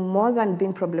 So more than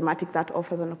being problematic, that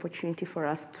offers an opportunity for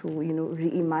us to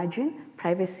reimagine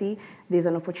privacy. There's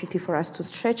an opportunity for us to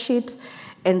stretch it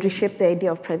and reshape the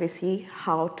idea of privacy,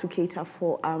 how to cater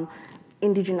for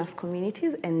Indigenous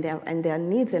communities and their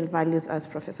needs and values, as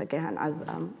Professor Gehan has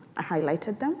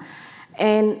highlighted them.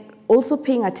 And also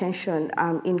paying attention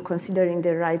in considering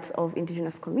the rights of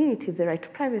Indigenous communities, the right to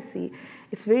privacy.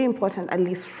 It's very important, at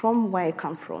least from where I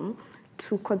come from,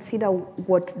 to consider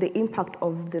what the impact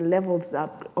of the levels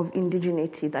of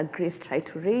indigeneity that Grace tried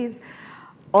to raise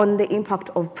on the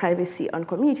impact of privacy on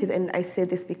communities. And I say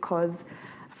this because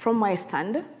from where I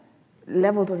stand,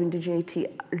 levels of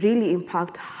indigeneity really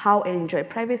impact how I enjoy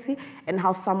privacy and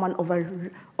how someone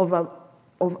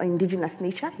of indigenous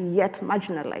nature, yet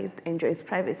marginalized, enjoys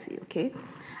privacy, okay?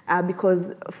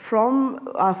 because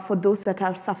for those that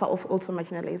suffer of also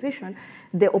marginalization,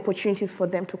 the opportunities for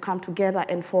them to come together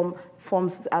and form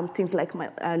things like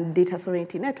data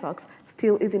sovereignty networks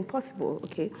still isn't possible,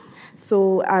 okay?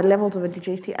 So levels of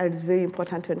indigeneity are very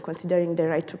important when considering the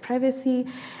right to privacy.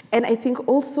 And I think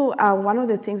also one of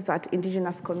the things that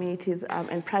indigenous communities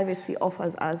and privacy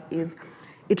offers us is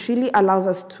it really allows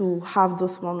us to have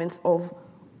those moments of,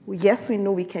 yes, we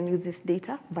know we can use this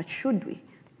data, but should we,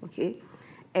 okay?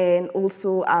 And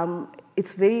also,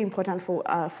 it's very important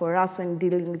for us when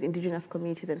dealing with indigenous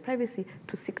communities and privacy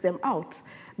to seek them out.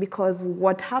 Because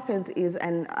what happens is,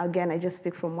 and again, I just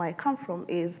speak from where I come from,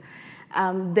 is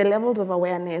the levels of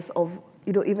awareness of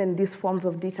even these forms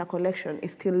of data collection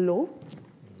is still low.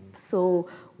 So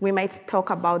we might talk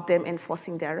about them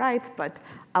enforcing their rights, but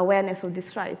awareness of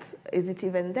these rights, is it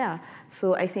even there?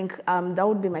 So I think that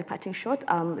would be my parting shot,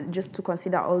 just to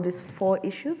consider all these 4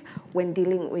 issues when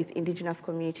dealing with indigenous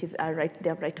communities,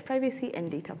 their right to privacy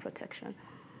and data protection.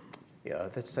 Yeah,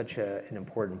 that's such an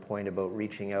important point about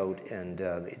reaching out, and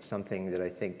it's something that I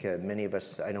think many of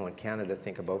us, I know in Canada,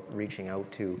 think about reaching out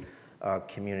to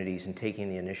communities and taking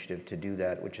the initiative to do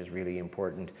that, which is really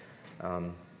important.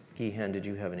 Gihan, did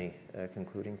you have any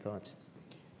concluding thoughts?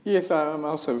 Yes, I'm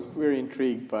also very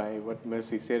intrigued by what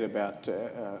Mercy said about,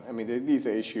 I mean, these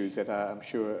are issues that are, I'm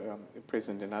sure,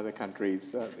 present in other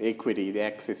countries, equity, the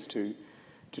access to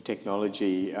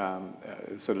technology,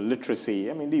 sort of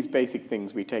literacy. I mean, these basic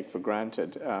things we take for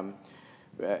granted.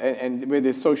 And where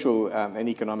there's social and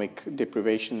economic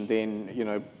deprivation,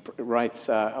 then, rights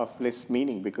are of less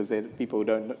meaning because people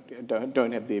don't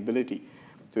have the ability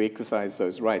to exercise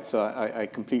those rights. So I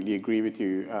completely agree with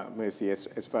you, Mercy, as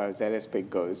far as that aspect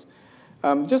goes.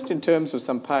 Just in terms of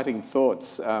some parting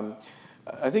thoughts,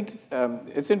 I think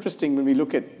it's interesting when we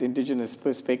look at indigenous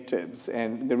perspectives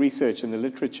and the research and the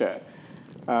literature.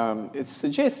 It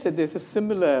suggests that there's a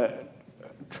similar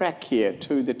track here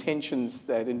to the tensions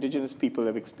that indigenous people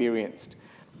have experienced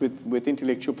with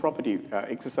intellectual property,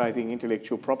 exercising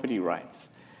intellectual property rights.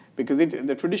 Because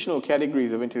the traditional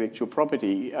categories of intellectual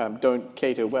property don't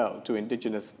cater well to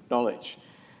indigenous knowledge.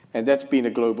 And that's been a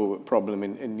global problem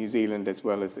in New Zealand as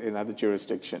well as in other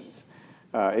jurisdictions.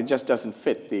 It just doesn't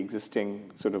fit the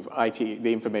existing sort of the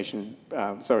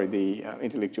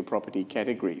intellectual property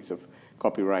categories of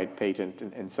copyright, patent,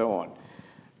 and so on.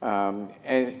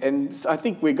 And so I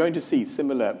think we're going to see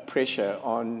similar pressure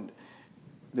on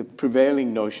the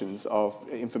prevailing notions of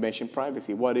information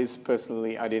privacy. What is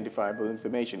personally identifiable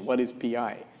information? What is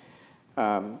PI?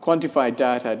 Quantified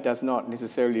data does not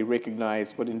necessarily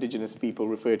recognize what indigenous people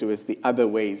refer to as the other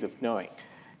ways of knowing.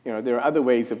 There are other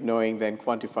ways of knowing than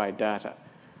quantified data.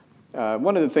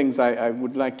 One of the things I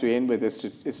would like to end with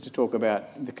is to talk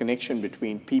about the connection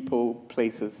between people,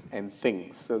 places, and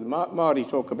things. So the Māori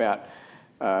talk about,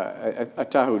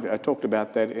 Tahu talked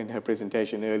about that in her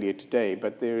presentation earlier today,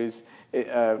 but there's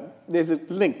a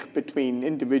link between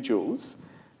individuals,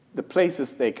 the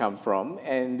places they come from,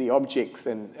 and the objects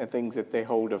and things that they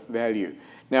hold of value.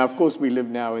 Now, of course, we live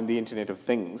now in the Internet of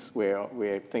Things,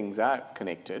 where things are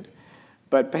connected,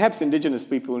 but perhaps indigenous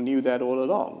people knew that all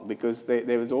along, because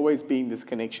there has always been this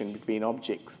connection between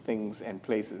objects, things, and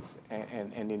places,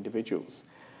 and individuals.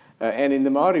 And in the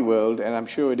Māori world, and I'm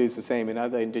sure it is the same in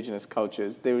other indigenous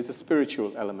cultures, there is a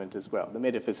spiritual element as well, the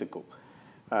metaphysical.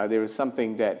 There is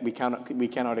something that we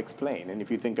cannot explain. And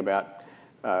if you think about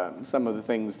some of the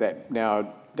things that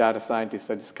now data scientists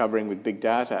are discovering with big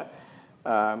data,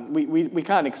 we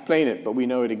can't explain it, but we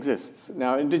know it exists.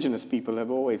 Now, indigenous people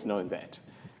have always known that.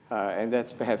 And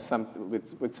that's perhaps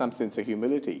with some sense of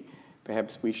humility,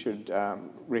 perhaps we should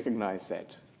recognize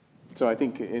that. So I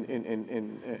think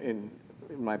in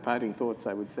my parting thoughts,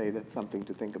 I would say that's something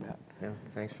to think about. Yeah,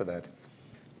 thanks for that.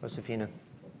 Josefina.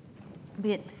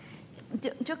 Bien,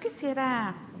 yo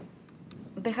quisiera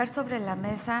dejar sobre la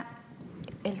mesa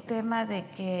el tema de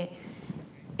que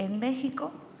en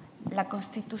México la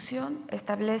Constitución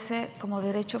establece como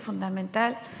derecho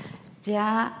fundamental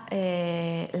ya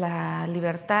la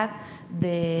libertad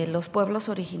de los pueblos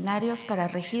originarios para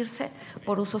regirse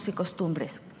por usos y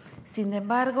costumbres. Sin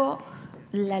embargo,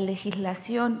 la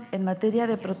legislación en materia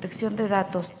de protección de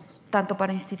datos, tanto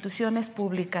para instituciones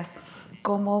públicas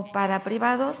como para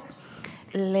privados,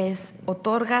 les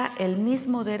otorga el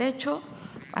mismo derecho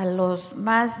a los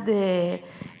más de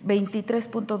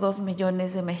 23.2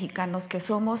 millones de mexicanos que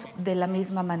somos de la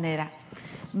misma manera.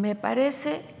 Me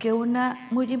parece que una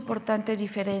muy importante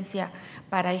diferencia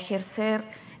para ejercer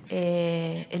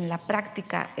en la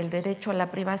práctica el derecho a la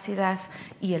privacidad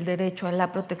y el derecho a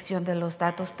la protección de los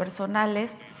datos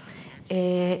personales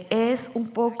es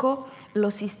un poco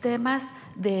los sistemas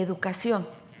de educación.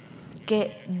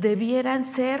 que debieran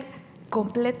ser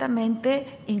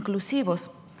completamente inclusivos.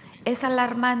 Es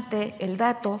alarmante el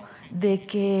dato de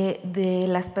que de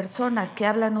las personas que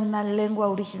hablan una lengua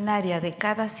originaria, de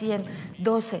cada 100,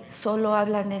 12 solo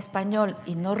hablan español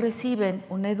y no reciben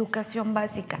una educación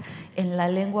básica en la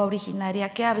lengua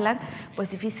originaria que hablan,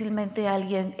 pues difícilmente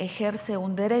alguien ejerce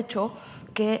un derecho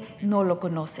que no lo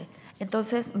conoce.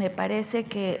 Entonces, me parece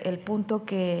que el punto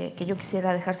que yo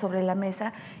quisiera dejar sobre la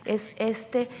mesa es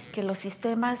que los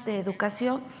sistemas de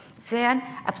educación sean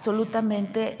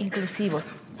absolutamente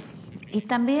inclusivos. Y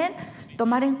también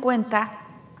tomar en cuenta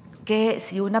que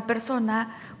si una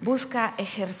persona busca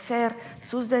ejercer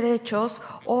sus derechos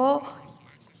o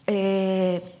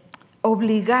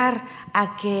obligar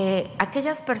a que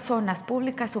aquellas personas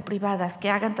públicas o privadas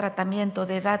que hagan tratamiento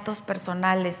de datos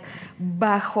personales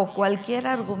bajo cualquier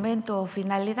argumento o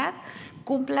finalidad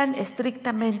cumplan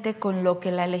estrictamente con lo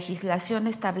que la legislación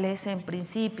establece en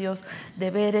principios,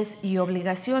 deberes y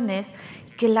obligaciones,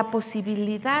 que la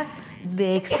posibilidad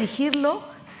de exigirlo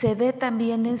se dé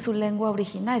también en su lengua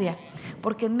originaria.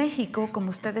 Porque en México,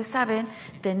 como ustedes saben,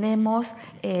 tenemos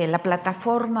la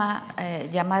plataforma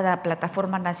llamada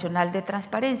Plataforma Nacional de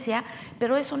Transparencia,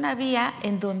 pero es una vía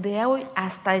en donde hoy,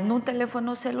 hasta en un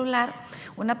teléfono celular,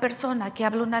 una persona que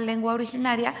habla una lengua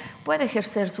originaria puede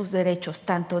ejercer sus derechos,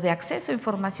 tanto de acceso a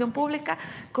información pública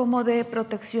como de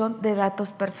protección de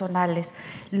datos personales.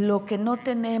 Lo que no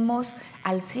tenemos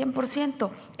al 100%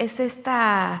 es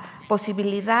esta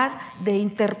posibilidad de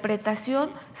interpretación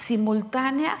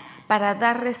simultánea para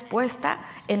dar respuesta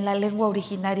en la lengua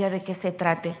originaria de que se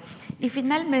trate. Y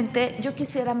finalmente, yo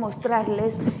quisiera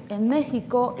mostrarles, en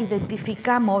México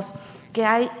identificamos que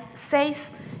hay 6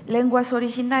 lenguas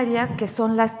originarias que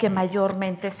son las que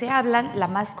mayormente se hablan. La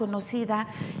más conocida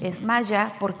es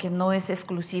maya, porque no es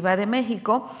exclusiva de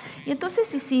México. Y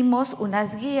entonces hicimos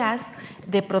unas guías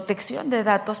de protección de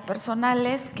datos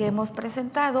personales que hemos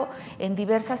presentado en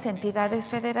diversas entidades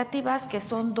federativas que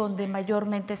son donde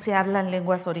mayormente se hablan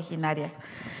lenguas originarias.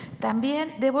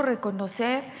 También debo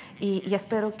reconocer, y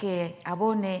espero que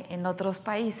abone en otros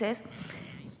países,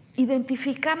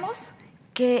 identificamos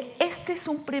que este es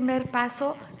un primer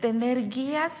paso, tener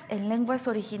guías en lenguas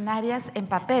originarias en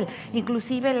papel.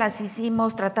 Inclusive las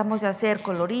hicimos, tratamos de hacer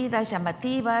coloridas,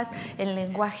 llamativas, en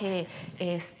lenguaje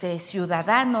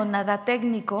ciudadano, nada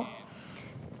técnico.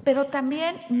 Pero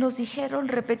también nos dijeron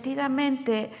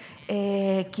repetidamente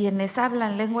quienes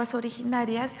hablan lenguas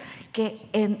originarias que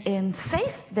en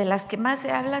 6 de las que más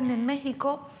se hablan en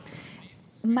México,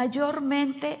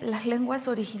 mayormente las lenguas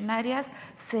originarias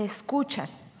se escuchan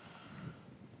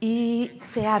y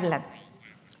se hablan.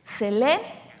 Se leen,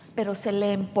 pero se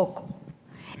leen poco.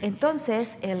 Entonces,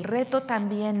 el reto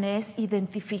también es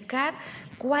identificar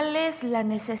cuál es la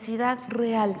necesidad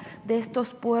real de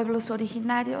estos pueblos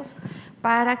originarios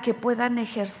para que puedan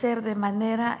ejercer de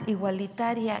manera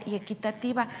igualitaria y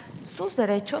equitativa sus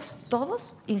derechos,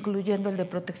 todos, incluyendo el de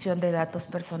protección de datos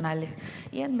personales.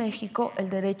 Y en México, el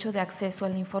derecho de acceso a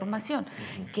la información,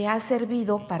 que ha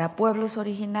servido para pueblos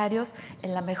originarios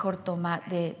en la mejor toma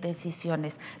de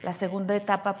decisiones. La segunda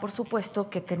etapa, por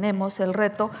supuesto, que tenemos el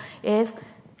reto es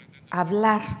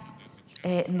hablar.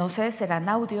 No sé, serán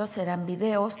audios, serán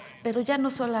videos, pero ya no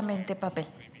solamente papel.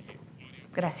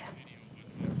 Gracias.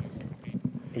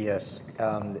 Yes,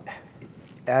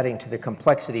 adding to the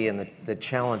complexity and the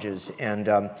challenges, and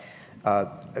I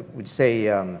would say,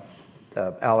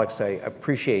 Alex, I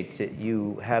appreciate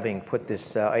you having put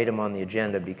this item on the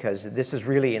agenda, because this is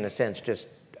really, in a sense, just,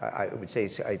 I would say,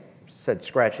 I said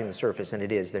scratching the surface, and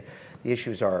it is. The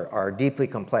issues are deeply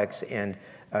complex and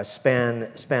span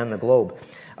the globe.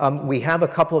 We have a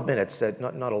couple of minutes,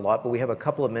 not a lot, but we have a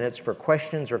couple of minutes for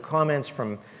questions or comments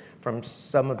from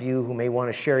some of you who may want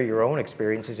to share your own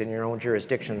experiences in your own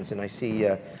jurisdictions. And I see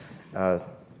a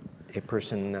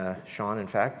person, Sean, in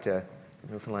fact,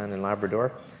 Newfoundland and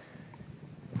Labrador,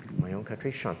 my own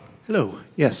country. Sean. Hello.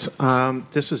 Yes,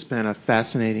 this has been a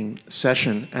fascinating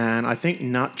session, and I think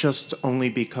not just only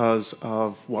because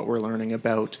of what we're learning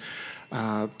about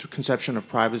the conception of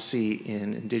privacy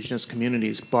in Indigenous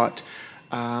communities, but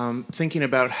thinking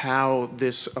about how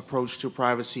this approach to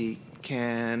privacy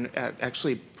can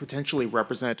actually potentially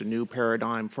represent a new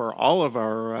paradigm for all of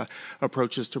our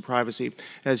approaches to privacy.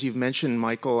 As you've mentioned,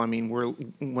 Michael, I mean,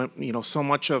 so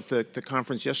much of the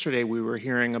conference yesterday, we were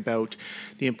hearing about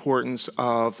the importance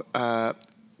of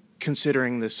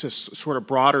considering the sort of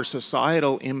broader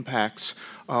societal impacts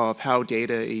of how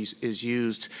data is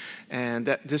used. And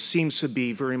that this seems to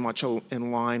be very much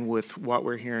in line with what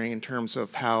we're hearing in terms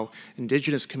of how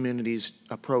Indigenous communities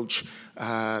approach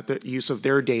the use of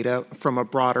their data from a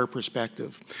broader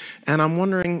perspective. And I'm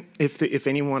wondering if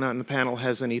anyone on the panel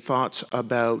has any thoughts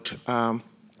about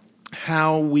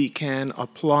how we can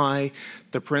apply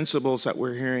the principles that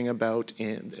we're hearing about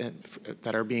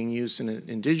that are being used in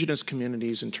Indigenous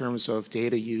communities in terms of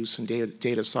data use and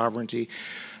data sovereignty.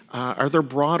 Are there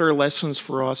broader lessons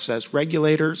for us as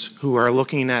regulators who are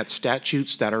looking at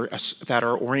statutes that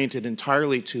are oriented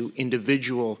entirely to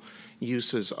individual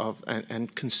uses of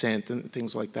and consent and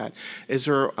things like that?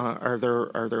 Are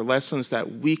there lessons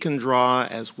that we can draw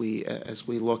as we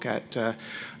look at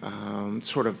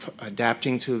sort of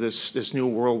adapting to this new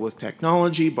world with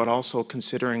technology, but also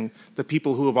considering the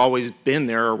people who have always been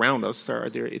there around us, our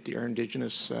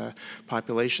Indigenous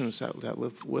populations that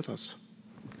live with us?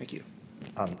 Thank you.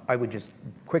 I would just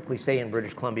quickly say in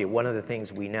British Columbia, one of the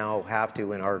things we now have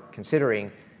to and are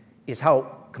considering is how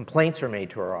complaints are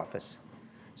made to our office.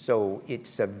 So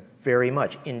it's very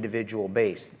much individual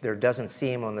based. There doesn't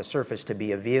seem on the surface to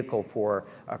be a vehicle for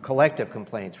collective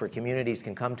complaints where communities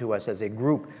can come to us as a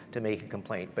group to make a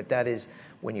complaint. But that is,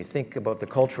 when you think about the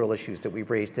cultural issues that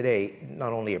we've raised today,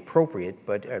 not only appropriate,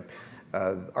 but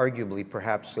arguably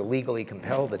perhaps legally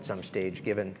compelled at some stage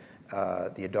given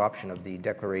the adoption of the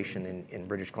declaration in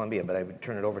British Columbia. But I would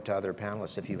turn it over to other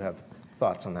panelists if you have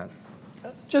thoughts on that.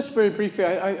 Just very briefly,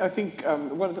 I think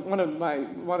one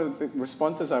of the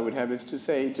responses I would have is to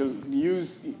say to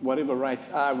use whatever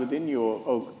rights are within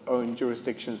your own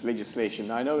jurisdiction's legislation.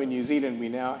 I know in New Zealand we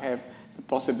now have the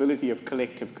possibility of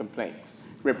collective complaints,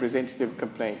 representative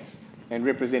complaints, and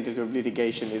representative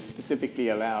litigation is specifically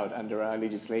allowed under our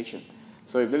legislation.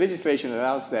 So if the legislation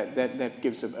allows that, that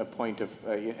gives a point of,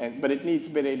 but it needs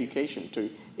better education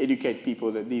to educate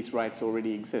people that these rights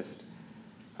already exist.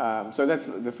 So that's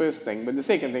the first thing. But the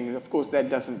second thing is, of course,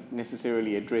 that doesn't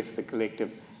necessarily address the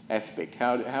collective aspect.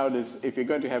 How does, if you're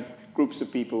going to have groups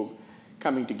of people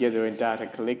coming together in data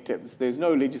collectives, there's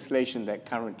no legislation that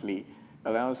currently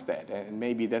allows that. And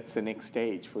maybe that's the next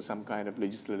stage for some kind of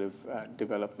legislative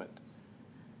development.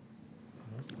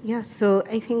 Yeah, so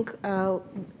I think, so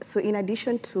in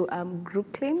addition to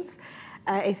group claims,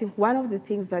 I think one of the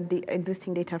things that the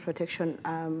existing data protection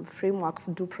frameworks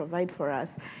do provide for us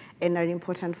and are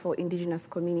important for Indigenous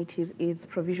communities is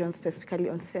provision specifically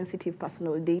on sensitive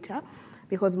personal data,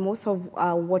 because most of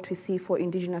what we see for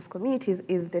Indigenous communities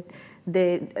is that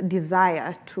the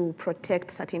desire to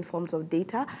protect certain forms of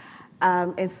data.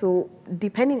 And so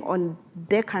depending on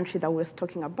the country that we're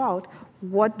talking about,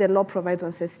 what the law provides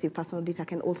on sensitive personal data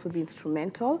can also be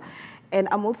instrumental. And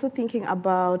I'm also thinking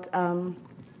about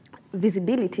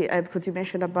visibility, because you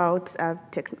mentioned about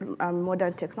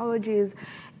modern technologies,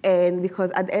 and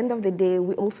because at the end of the day,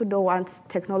 we also don't want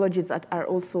technologies that are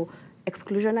also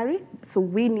exclusionary, so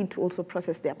we need to also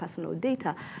process their personal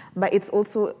data. But it's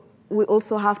also, we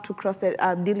also have to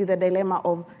deal with the dilemma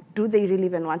of, do they really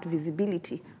even want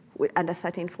visibility under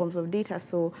certain forms of data?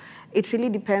 So it really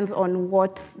depends on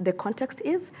what the context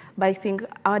is, but I think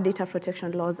our data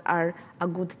protection laws are a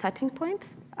good starting point,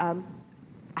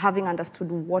 having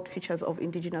understood what features of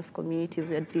Indigenous communities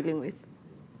we are dealing with.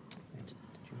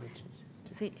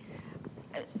 Sí.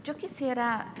 Yo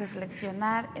quisiera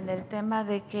reflexionar en el tema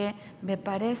de que me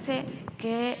parece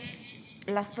que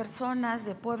las personas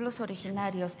de pueblos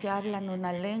originarios que hablan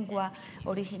una lengua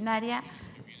originaria,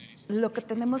 lo que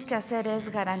tenemos que hacer es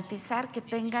garantizar que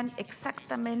tengan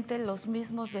exactamente los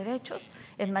mismos derechos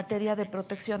en materia de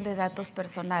protección de datos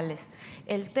personales.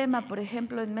 El tema, por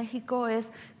ejemplo, en México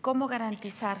es cómo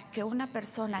garantizar que una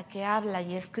persona que habla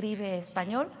y escribe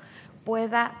español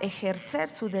pueda ejercer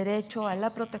su derecho a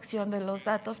la protección de los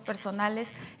datos personales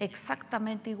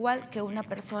exactamente igual que una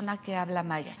persona que habla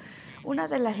maya. Una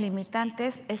de las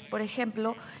limitantes es, por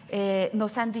ejemplo,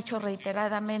 nos han dicho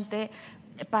reiteradamente,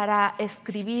 para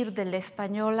escribir del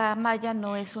español a maya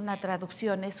no es una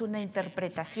traducción, es una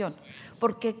interpretación,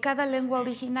 porque cada lengua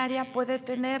originaria puede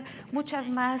tener muchas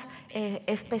más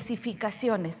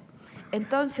especificaciones.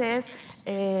 Entonces,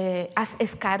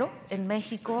 es caro en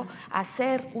México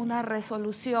hacer una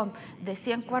resolución de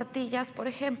 100 cuartillas, por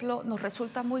ejemplo, nos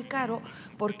resulta muy caro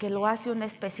porque lo hace un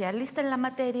especialista en la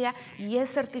materia y es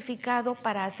certificado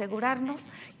para asegurarnos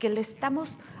que le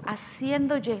estamos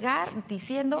haciendo llegar,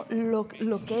 diciendo lo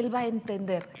que él va a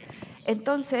entender.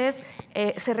 Entonces,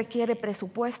 se requiere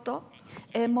presupuesto.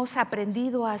 Hemos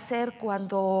aprendido a hacer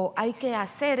cuando hay que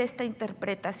hacer esta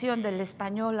interpretación del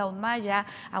español a un maya,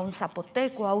 a un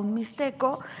zapoteco, a un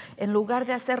mixteco, en lugar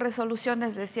de hacer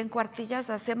resoluciones de 100 cuartillas,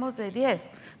 hacemos de 10,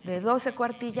 de 12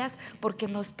 cuartillas, porque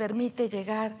nos permite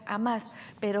llegar a más.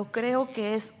 Pero creo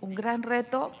que es un gran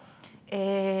reto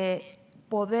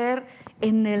poder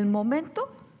en el momento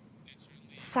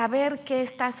saber qué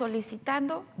está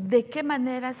solicitando, de qué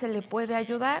manera se le puede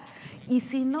ayudar y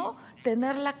si no,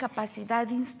 tener la capacidad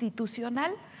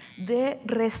institucional de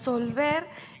resolver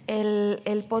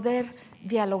el poder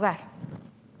dialogar.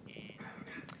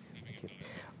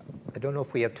 I don't know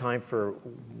if we have time for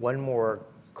one more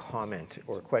comment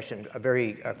or question.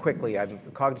 Very quickly, I'm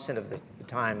cognizant of the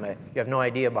time. You have no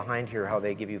idea behind here how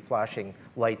they give you flashing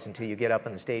lights until you get up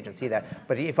on the stage and see that.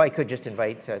 But if I could just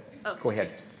invite, go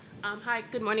ahead. Hi,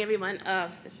 good morning, everyone.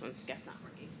 This one's, I guess, not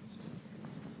working.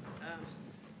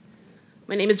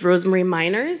 My name is Rosemary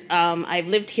Miners. I've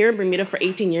lived here in Bermuda for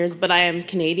 18 years, but I am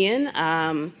Canadian,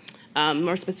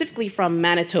 more specifically from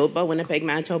Manitoba, Winnipeg,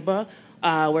 Manitoba,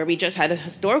 where we just had a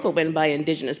historical win by an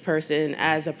Indigenous person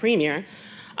as a premier.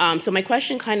 So my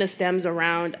question kind of stems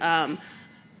around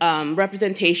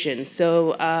representation.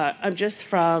 So just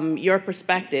from your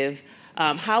perspective,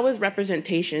 how is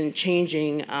representation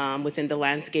changing within the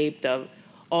landscape of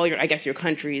all your, I guess, your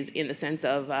countries in the sense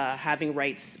of having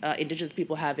rights, Indigenous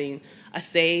people having a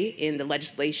say in the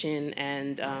legislation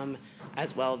and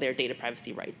as well their data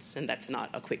privacy rights? And that's not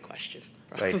a quick question.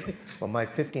 Right. Well, my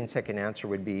 15-second answer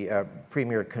would be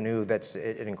Premier Canoe, that's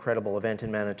an incredible event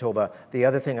in Manitoba. The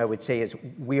other thing I would say is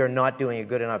we are not doing a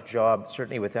good enough job,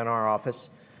 certainly within our office,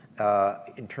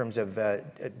 in terms of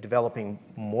developing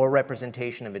more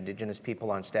representation of Indigenous people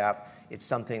on staff. It's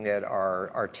something that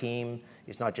our team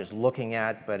is not just looking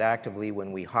at, but actively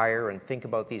when we hire and think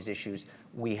about these issues,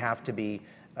 we have to be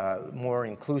more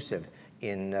inclusive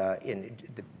in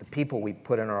the people we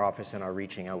put in our office and are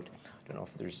reaching out. I don't know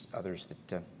if there's others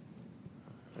that,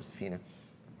 Josefina.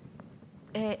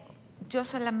 Yo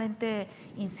solamente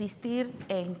insistir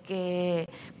en que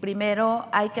primero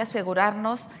hay que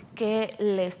asegurarnos que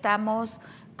le estamos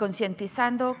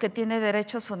concientizando que tiene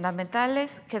derechos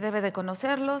fundamentales, que debe de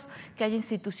conocerlos, que hay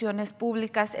instituciones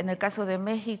públicas, en el caso de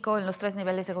México, en los 3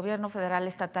 niveles de gobierno, federal,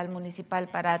 estatal, municipal,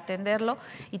 para atenderlo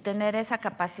y tener esa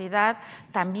capacidad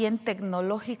también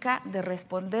tecnológica de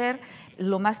responder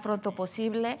lo más pronto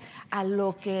posible a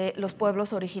lo que los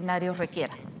pueblos originarios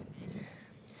requieran.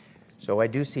 So I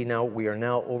do see now we are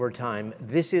now over time.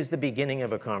 This is the beginning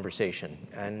of a conversation.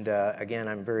 And again,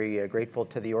 I'm very grateful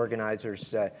to the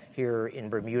organizers here in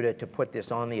Bermuda to put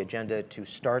this on the agenda to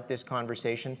start this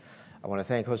conversation. I want to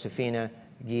thank Josefina,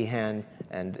 Gihan,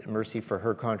 and Mercy for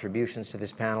her contributions to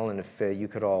this panel, and if you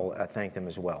could all thank them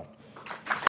as well.